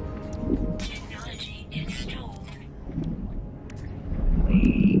 Technology installed.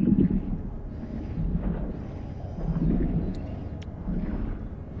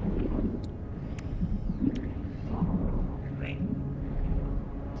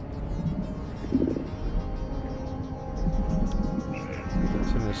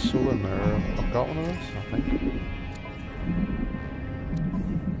 It's in the solar mirror. I've got one of those, I think.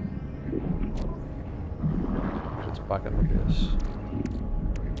 It's back in the base.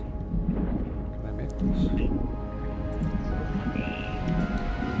 Can I make this?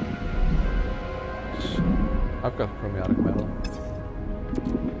 So, I've got chromatic metal.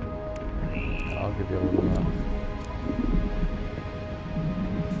 I'll give you a little of that.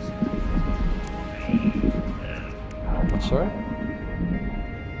 What's sorry?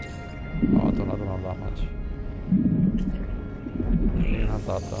 Oh, I don't have that much. You can have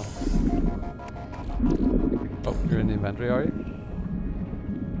that though. Oh, you're in the inventory, are you?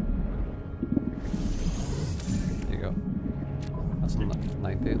 There you go. That's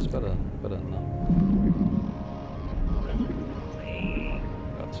 90, it's better than that.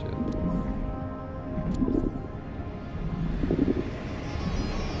 That's it.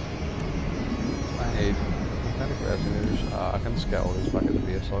 I need magnetic resonators. I can scale these back at the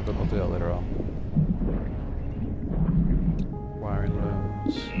base, so I'll do that later on. Wiring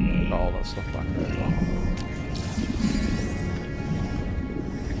looms, got all that stuff back there as well.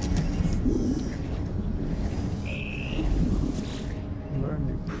 Learn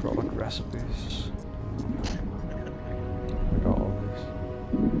new product recipes. I got all these.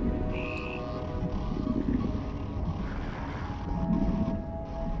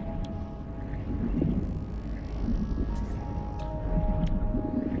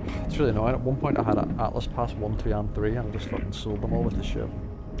 It's really annoying. At one point I had an Atlas Pass 1, 2 and 3 and I just fucking sold them all with the ship.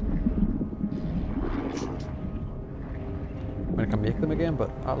 I mean I can make them again, but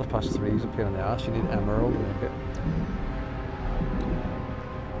Atlas Pass 3 is a pain in the ass. You need emerald to make it.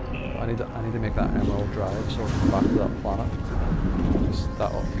 I need to make that emerald drive so I can come back to that planet. Because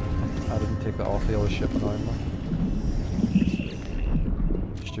that, I didn't take that off the other ship annoyingly.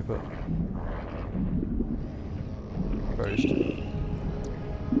 Stupid. Very stupid.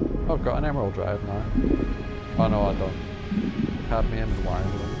 Oh, I've got an emerald drive now. Oh no, I don't. Cadmium and wiring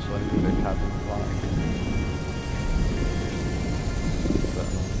them, so I need to make cadmium planet.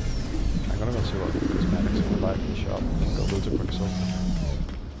 I'm gonna go see what cosmetics I can buy from the shop. Got loads of quicksilver.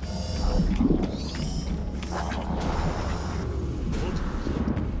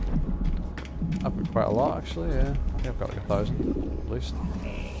 I've got quite a lot actually, yeah. I think I've got like 1,000 at least.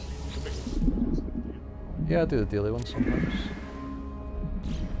 Yeah, I do the daily ones sometimes.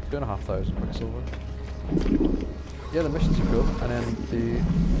 2,500 quicksilver. Yeah, the missions are cool, and then the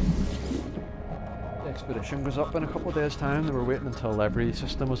expedition goes up in a couple of days' time. They were waiting until every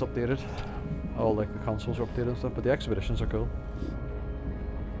system was updated. All like the consoles were updated and stuff, but the expeditions are cool.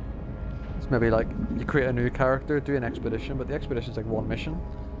 It's maybe like you create a new character, do an expedition, but the expedition's like one mission.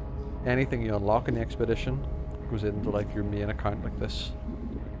 Anything you unlock in the expedition goes into like your main account like this.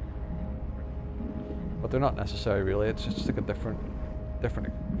 But they're not necessary really, it's just like a different,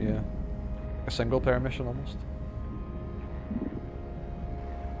 yeah, a single player mission almost.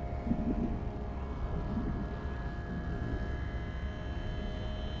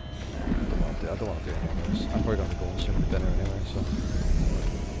 I don't want to do any of those. I'm probably going to go soon for dinner anyway, so.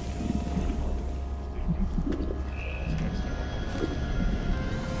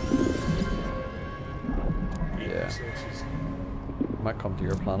 Yeah. Might come to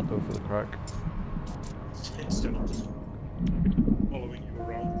your planet though for the crack. Instead of just following you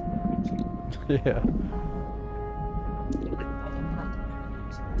around. Yeah.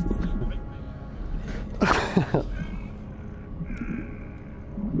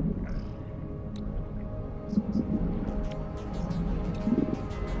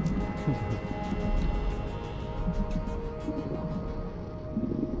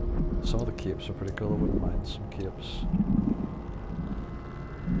 Some of the capes are pretty cool, I wouldn't mind some capes.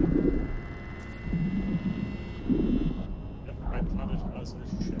 Yep, my planet has a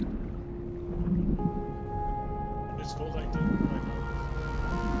ship. And it's called ID right now.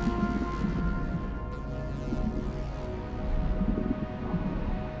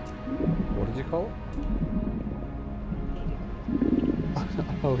 What did you call it?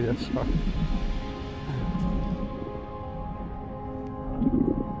 Oh yeah, sorry.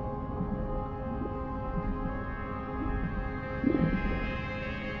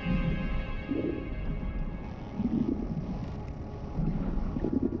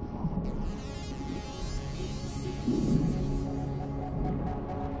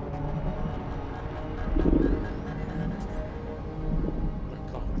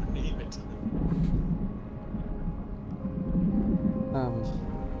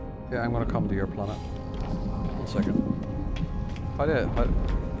 I'm gonna come to your planet. 1 second. How do I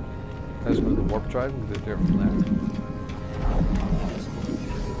just go to the warp drive and do it from there?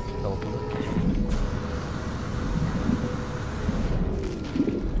 Teleport it.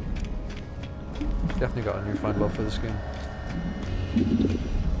 Definitely got a newfound love for this game.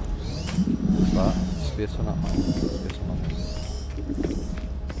 What's that? Space on that man. Space on that.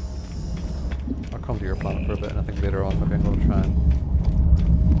 I'll come to your planet for a bit, and I think later on maybe I'm going to try and...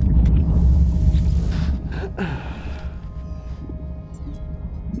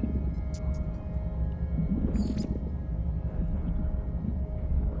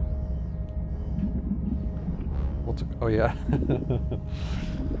 What's it... Oh yeah.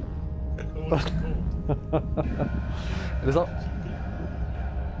 What's it called? It is up.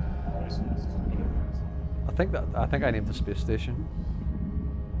 Nice. I think I named the space station.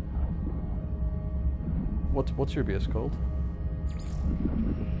 What's your base called?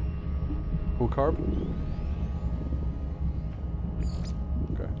 Carb?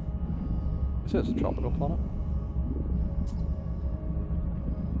 Okay. It says tropical planet.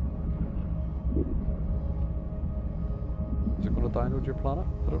 Is it going to download your planet?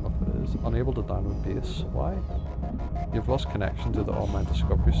 I don't know if it is. Unable to download base. Why? You've lost connection to the online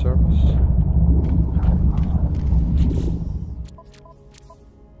discovery service.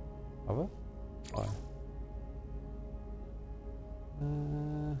 Have I? Why?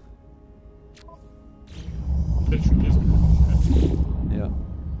 Literally isn't. Yeah.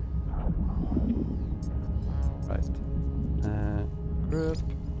 Right. Grip.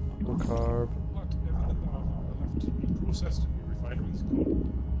 Carb. What? Everything that I've left to be processed in your refineries called.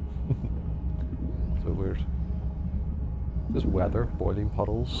 So weird. This weather, boiling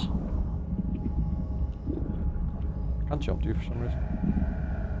puddles. Can't jump to you for some reason.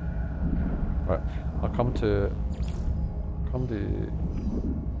 Right, I'll come to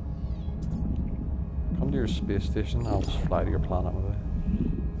your space station. I'll just fly to your planet with it.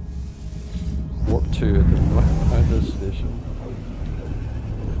 Warp 2 at the station.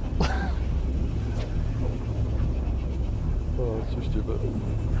 Oh, it's so stupid.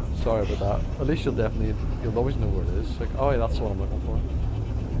 Sorry about that. At least you'll always know where it is. Like, oh yeah, that's what I'm looking for.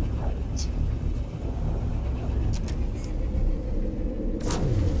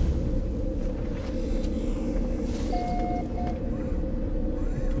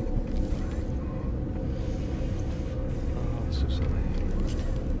 Oh, so silly.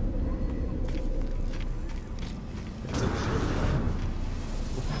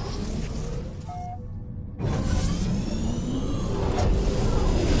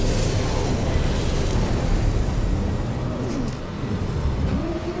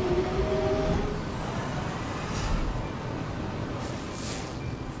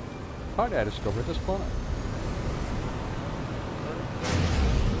 How did I discover this planet?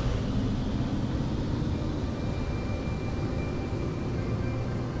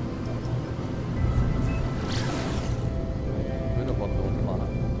 Moon of unknown planet.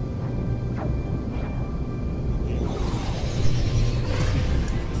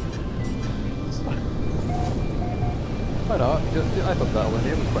 Why not? I thought that one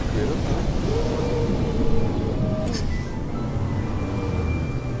name was quite creative.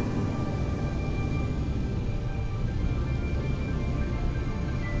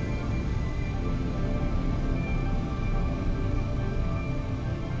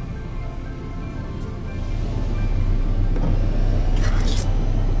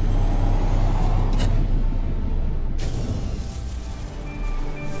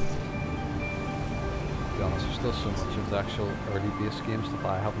 There's so much of the actual early base game stuff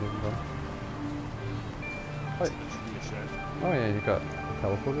I haven't even done. It's literally a shed. Oh yeah, you got a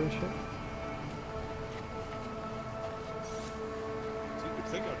teleporter and shit. So you could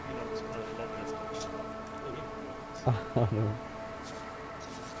think I'd been on this planet long enough to Oh no.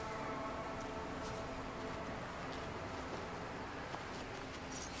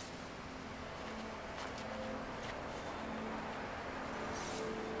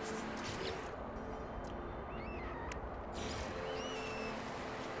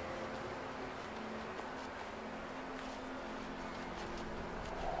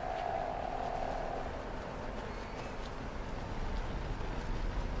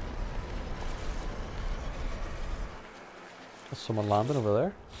 There's someone landing over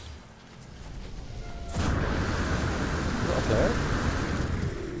there. Is it up there?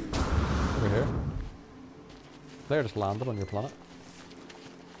 Over here. They're just landed on your planet.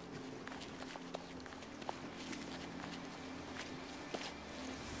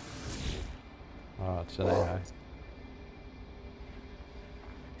 Oh, it's an AI.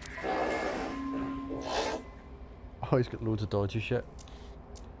 Oh, he's got loads of dodgy shit.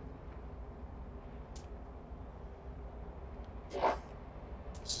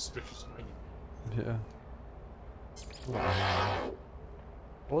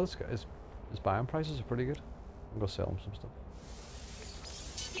 Well, this guy, his buying prices are pretty good. I'm gonna sell him some stuff.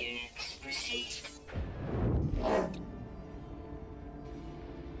 Units received.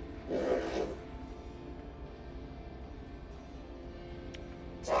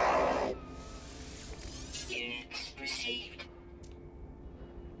 Units received.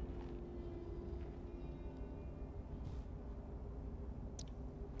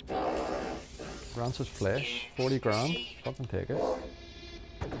 Rancid flesh, 40 grand. Fucking take it.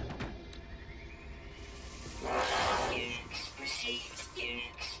 Units received.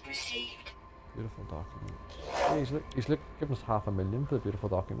 Units received. Beautiful documents. Yeah, he's giving us 500,000 for the beautiful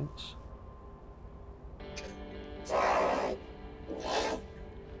documents.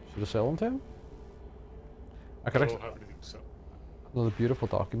 Should I sell them to him? I could I actually. don't have anything set. No, the beautiful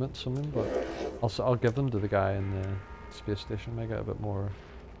documents, I mean, but I'll give them to the guy in the space station. Make it a bit more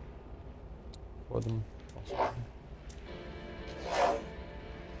for them.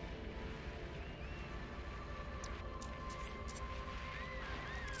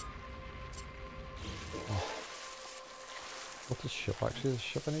 What's this ship actually? Is this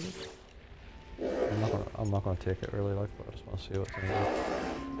ship I needed? I'm not gonna take it really, like, but I just want to see what's in it.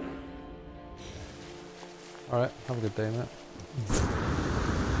 Alright, have a good day, mate.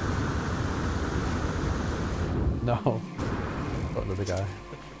 No. Got to the guy.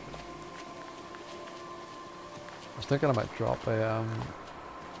 I was thinking I might drop a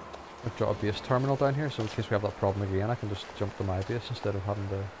base terminal down here, so in case we have that problem again, I can just jump to my base instead of having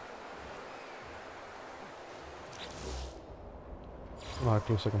to. I don't know how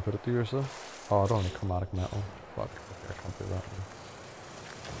close I can put it to yours though. Oh, I don't need chromatic metal. Fuck, okay, I can't do that.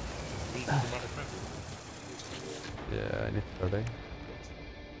 Need chromatic metal. Yeah, I need 30.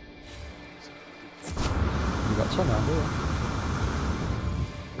 You got some out here.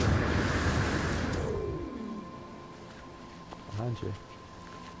 Behind you.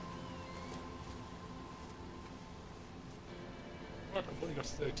 What? I've only got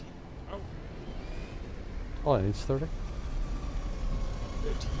 30. Oh, All I need is 30.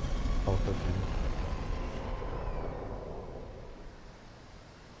 30. Oh, 13.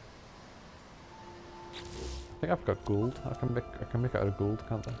 I think I've got gold. I can make it out of gold,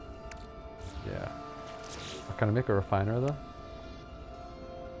 can't I? Yeah. Can I make a refiner though?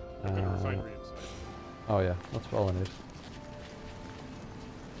 I've got a refinery inside. Oh yeah, that's all I need.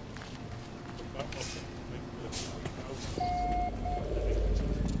 That must make the 3,000.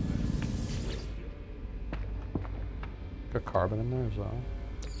 Got carbon in there as well.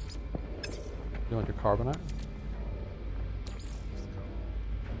 You want your carbon out?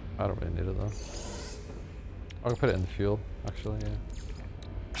 I don't really need it though. I can put it in the fuel, actually, yeah.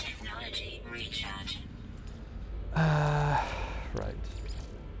 Technology recharge. Right.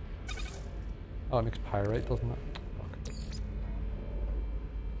 Oh, it makes pyrite, doesn't it? Fuck.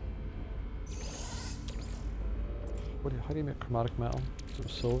 How do you make chromatic metal? Is it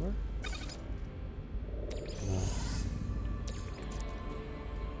silver? No.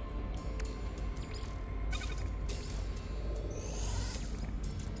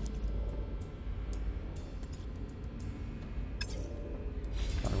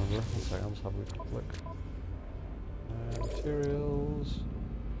 Can't remember. One second, I'll just have a quick look. Materials.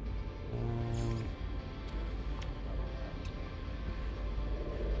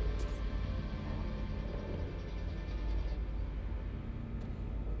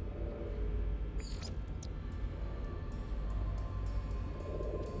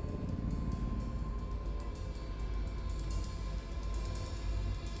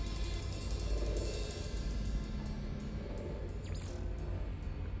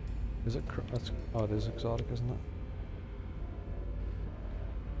 Is it? Oh, it is exotic, isn't it?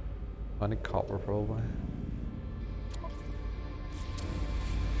 I need copper, probably.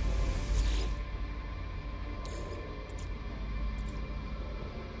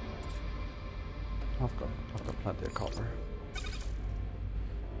 I've got plenty of copper.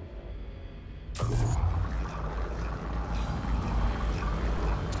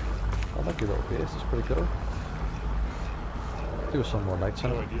 I like your little base. It's pretty cool. Do some more lights in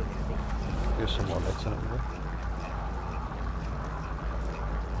No it. idea what Do some more lights in it, maybe.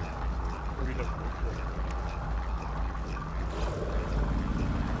 we left.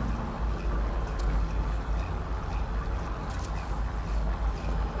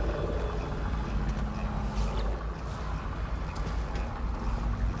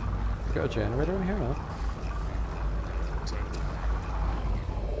 Got a generator in here, no? Inside.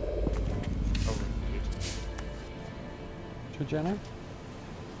 Oh, wait. Should generator?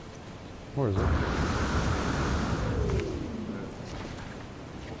 Where is it?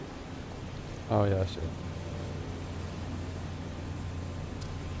 Oh yeah, I see it.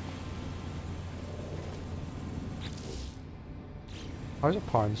 How's it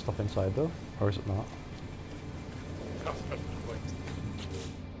powering stuff inside though? Or is it not?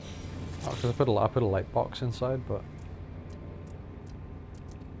 Oh, because I put a light box inside, but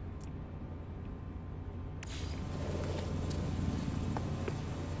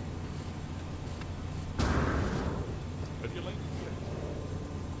Have you lighted it?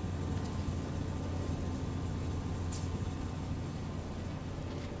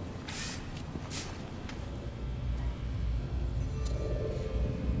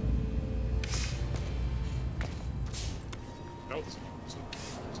 No, there's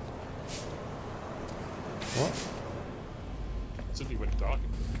what? suddenly went dark.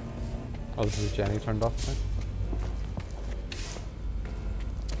 Oh, this is Jenny turned off now?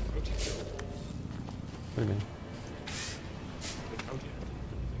 How do you feel? What do you mean? Like, how do you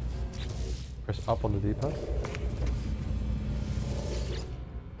Press up on the D-pad.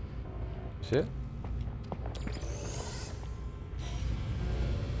 See it?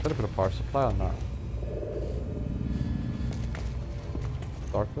 Should have put a power supply on that.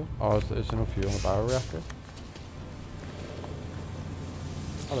 Dark though? Oh, is there no fuel in the bioreactor?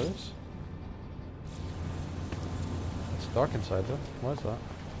 Oh, there is. It's dark inside though. Why is that?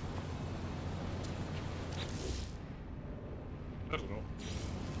 I don't know.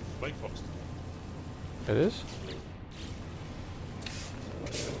 Light box. It is?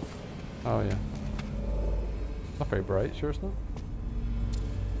 Oh yeah. Not very bright, sure it's not.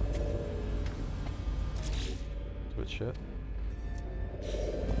 It's a bit shit.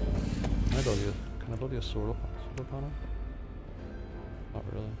 Can I build you a solar panel? Not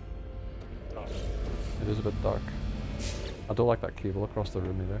really. Dark. It is a bit dark. I don't like that cable across the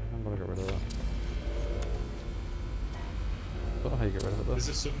room either. I'm gonna get rid of that. Don't know how you get rid of it though. Is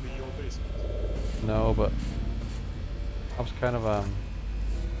this suddenly your base? No, but I was kind of wanted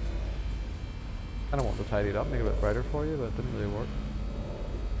to tidy it up, make it a bit brighter for you, but it didn't really work.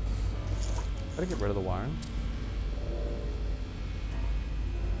 Gotta get rid of the wiring.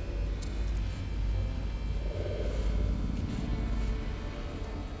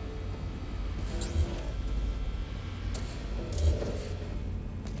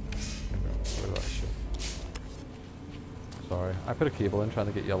 Rid of that shit. Sorry, I put a cable in trying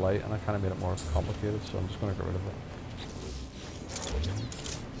to get you a light, and I kind of made it more complicated, so I'm just gonna get rid of it. Just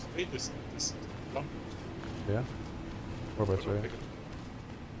made this lamp. Yeah. What about you? Pick it up.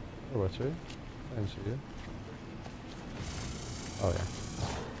 What about you? I didn't see you. Oh yeah.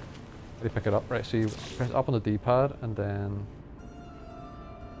 How do you pick it up? Right, so you press up on the D-pad and then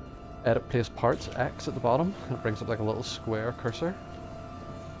edit place parts X at the bottom, and it brings up like a little square cursor.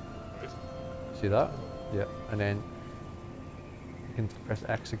 Right. See that? Yeah. And then you can press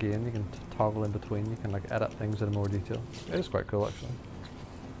X again, you can toggle in between, you can like edit things in more detail. It is quite cool actually.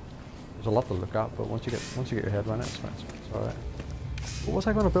 There's a lot to look at, but once you get your head around it, it's alright. What was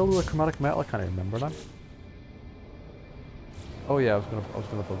I going to build with a chromatic metal? I can't even remember now. Oh yeah, I was gonna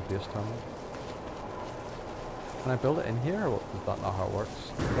build a base terminal. Can I build it in here, or is that not how it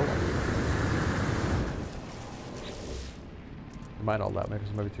works? You might not let me because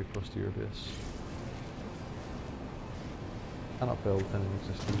I'm maybe too close to your base. I cannot build in an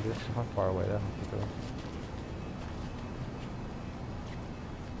existing base, so how far away do I have to go?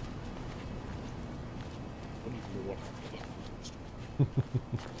 Don't even know what.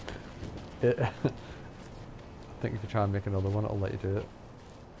 I think if you try and make another one, it'll let you do it.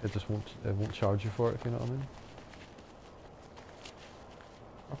 It won't charge you for it, if you know what I mean.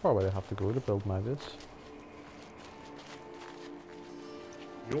 How far away do I have to go to build my base?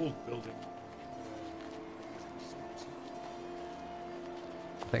 The old building.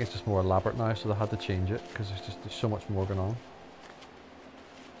 I think it's just more elaborate now, so they had to change it because there's so much more going on.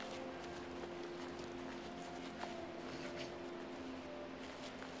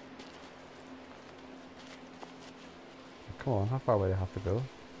 Come on, how far away do I have to go? What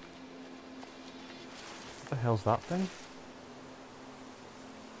the hell's that thing?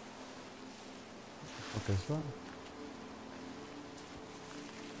 What is that?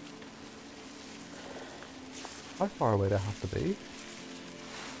 How far away do I have to be?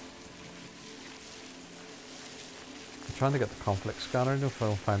 I'm trying to get the conflict scanner to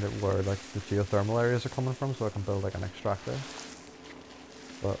find out where like the geothermal areas are coming from so I can build like an extractor.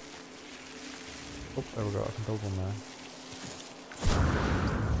 But oh, there we go, I can build one now.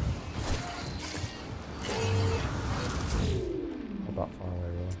 Not that far away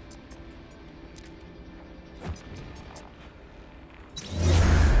really.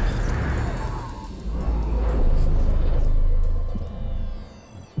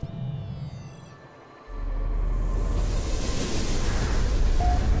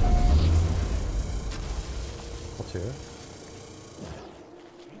 What's here?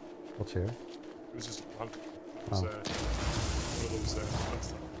 What's here? It was just a plant. It was Oh. one of those plants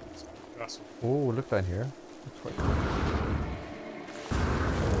that was castle. Oh, look down here. Looks quite cool.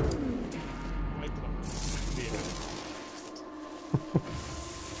 My plant. Yeah.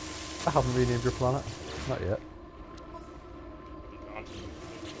 I haven't renamed your planet. Not yet. You can't.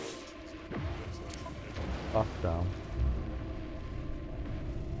 Oh, damn.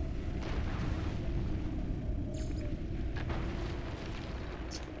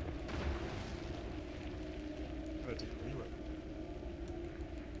 I did anyway.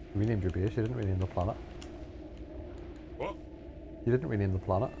 You renamed your base, you didn't rename the planet. What? You didn't rename the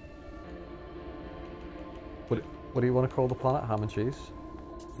planet. What do you want to call the planet? Ham and cheese?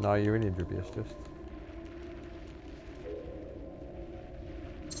 No, you renamed your base just.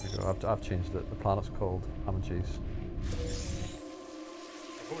 There you go, I've changed it. The planet's called Ham and Cheese.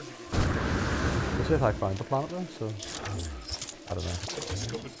 I've already been This is how I found the planet though, so I don't know.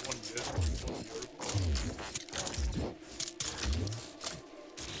 discovered 1 year.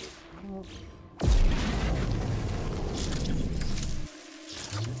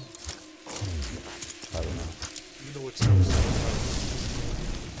 I don't know. Even though it's no stuff.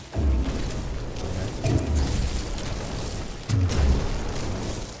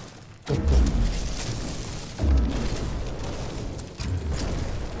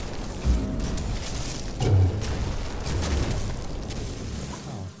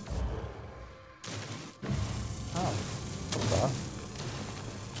 Oh, what's that?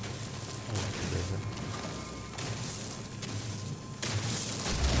 Oh, that's crazy.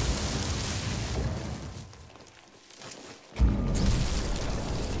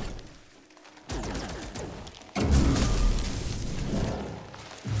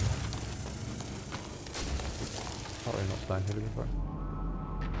 Not really not down here before.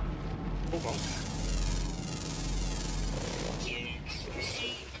 Hold on. Units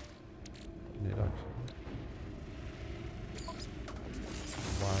received. Need actually.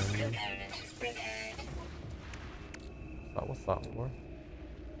 Wiring. Component repaired. What's that for?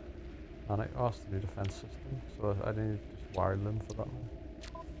 And it asked the new defense system, so I need to just wire them for that one.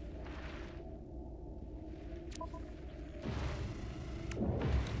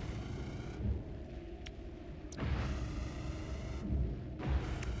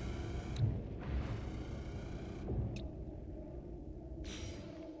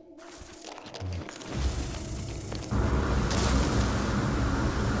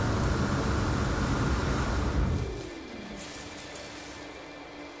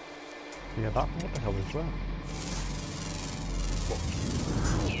 Yeah, that one, what the hell is that?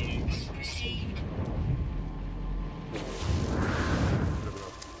 Units received.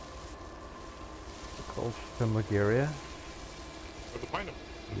 It's called Fumigaria. Oh, the pineapple.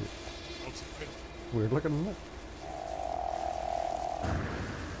 Also pineapple. Weird looking, isn't it?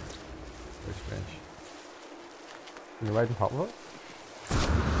 Very strange. Can you ride on top of it?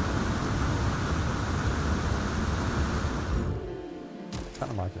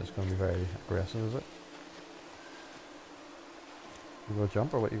 Can't imagine it's going to be very aggressive, is it? You gonna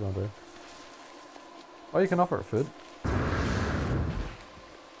jump or what you gonna do? Oh, you can offer it food. If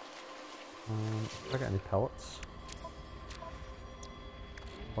I get any pellets.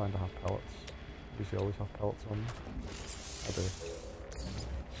 Fine to have pellets. Usually always have pellets on me. I do.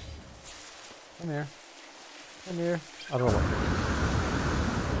 Come here. Come here. I don't know what.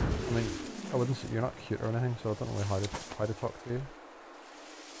 I mean, I wouldn't say you're not cute or anything, so I don't know how to talk to you.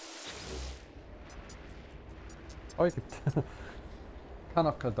 Oh, you could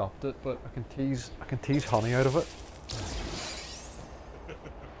cannot adopt it, but I can tease honey out of it.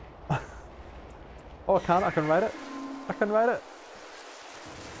 Oh, I can ride it. I can ride it.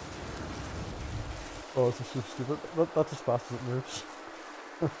 Oh, this is so stupid. That's as fast as it moves.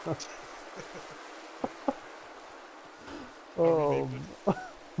 Oh.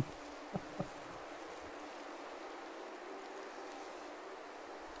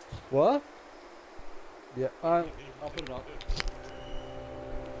 What? Yeah, I'll put it up.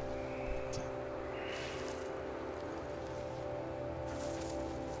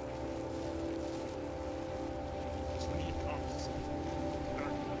 It's when you can't see.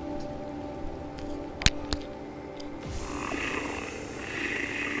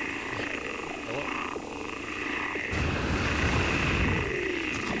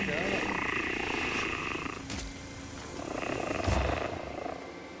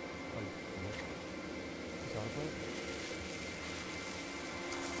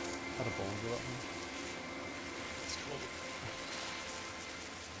 Had a bone go up.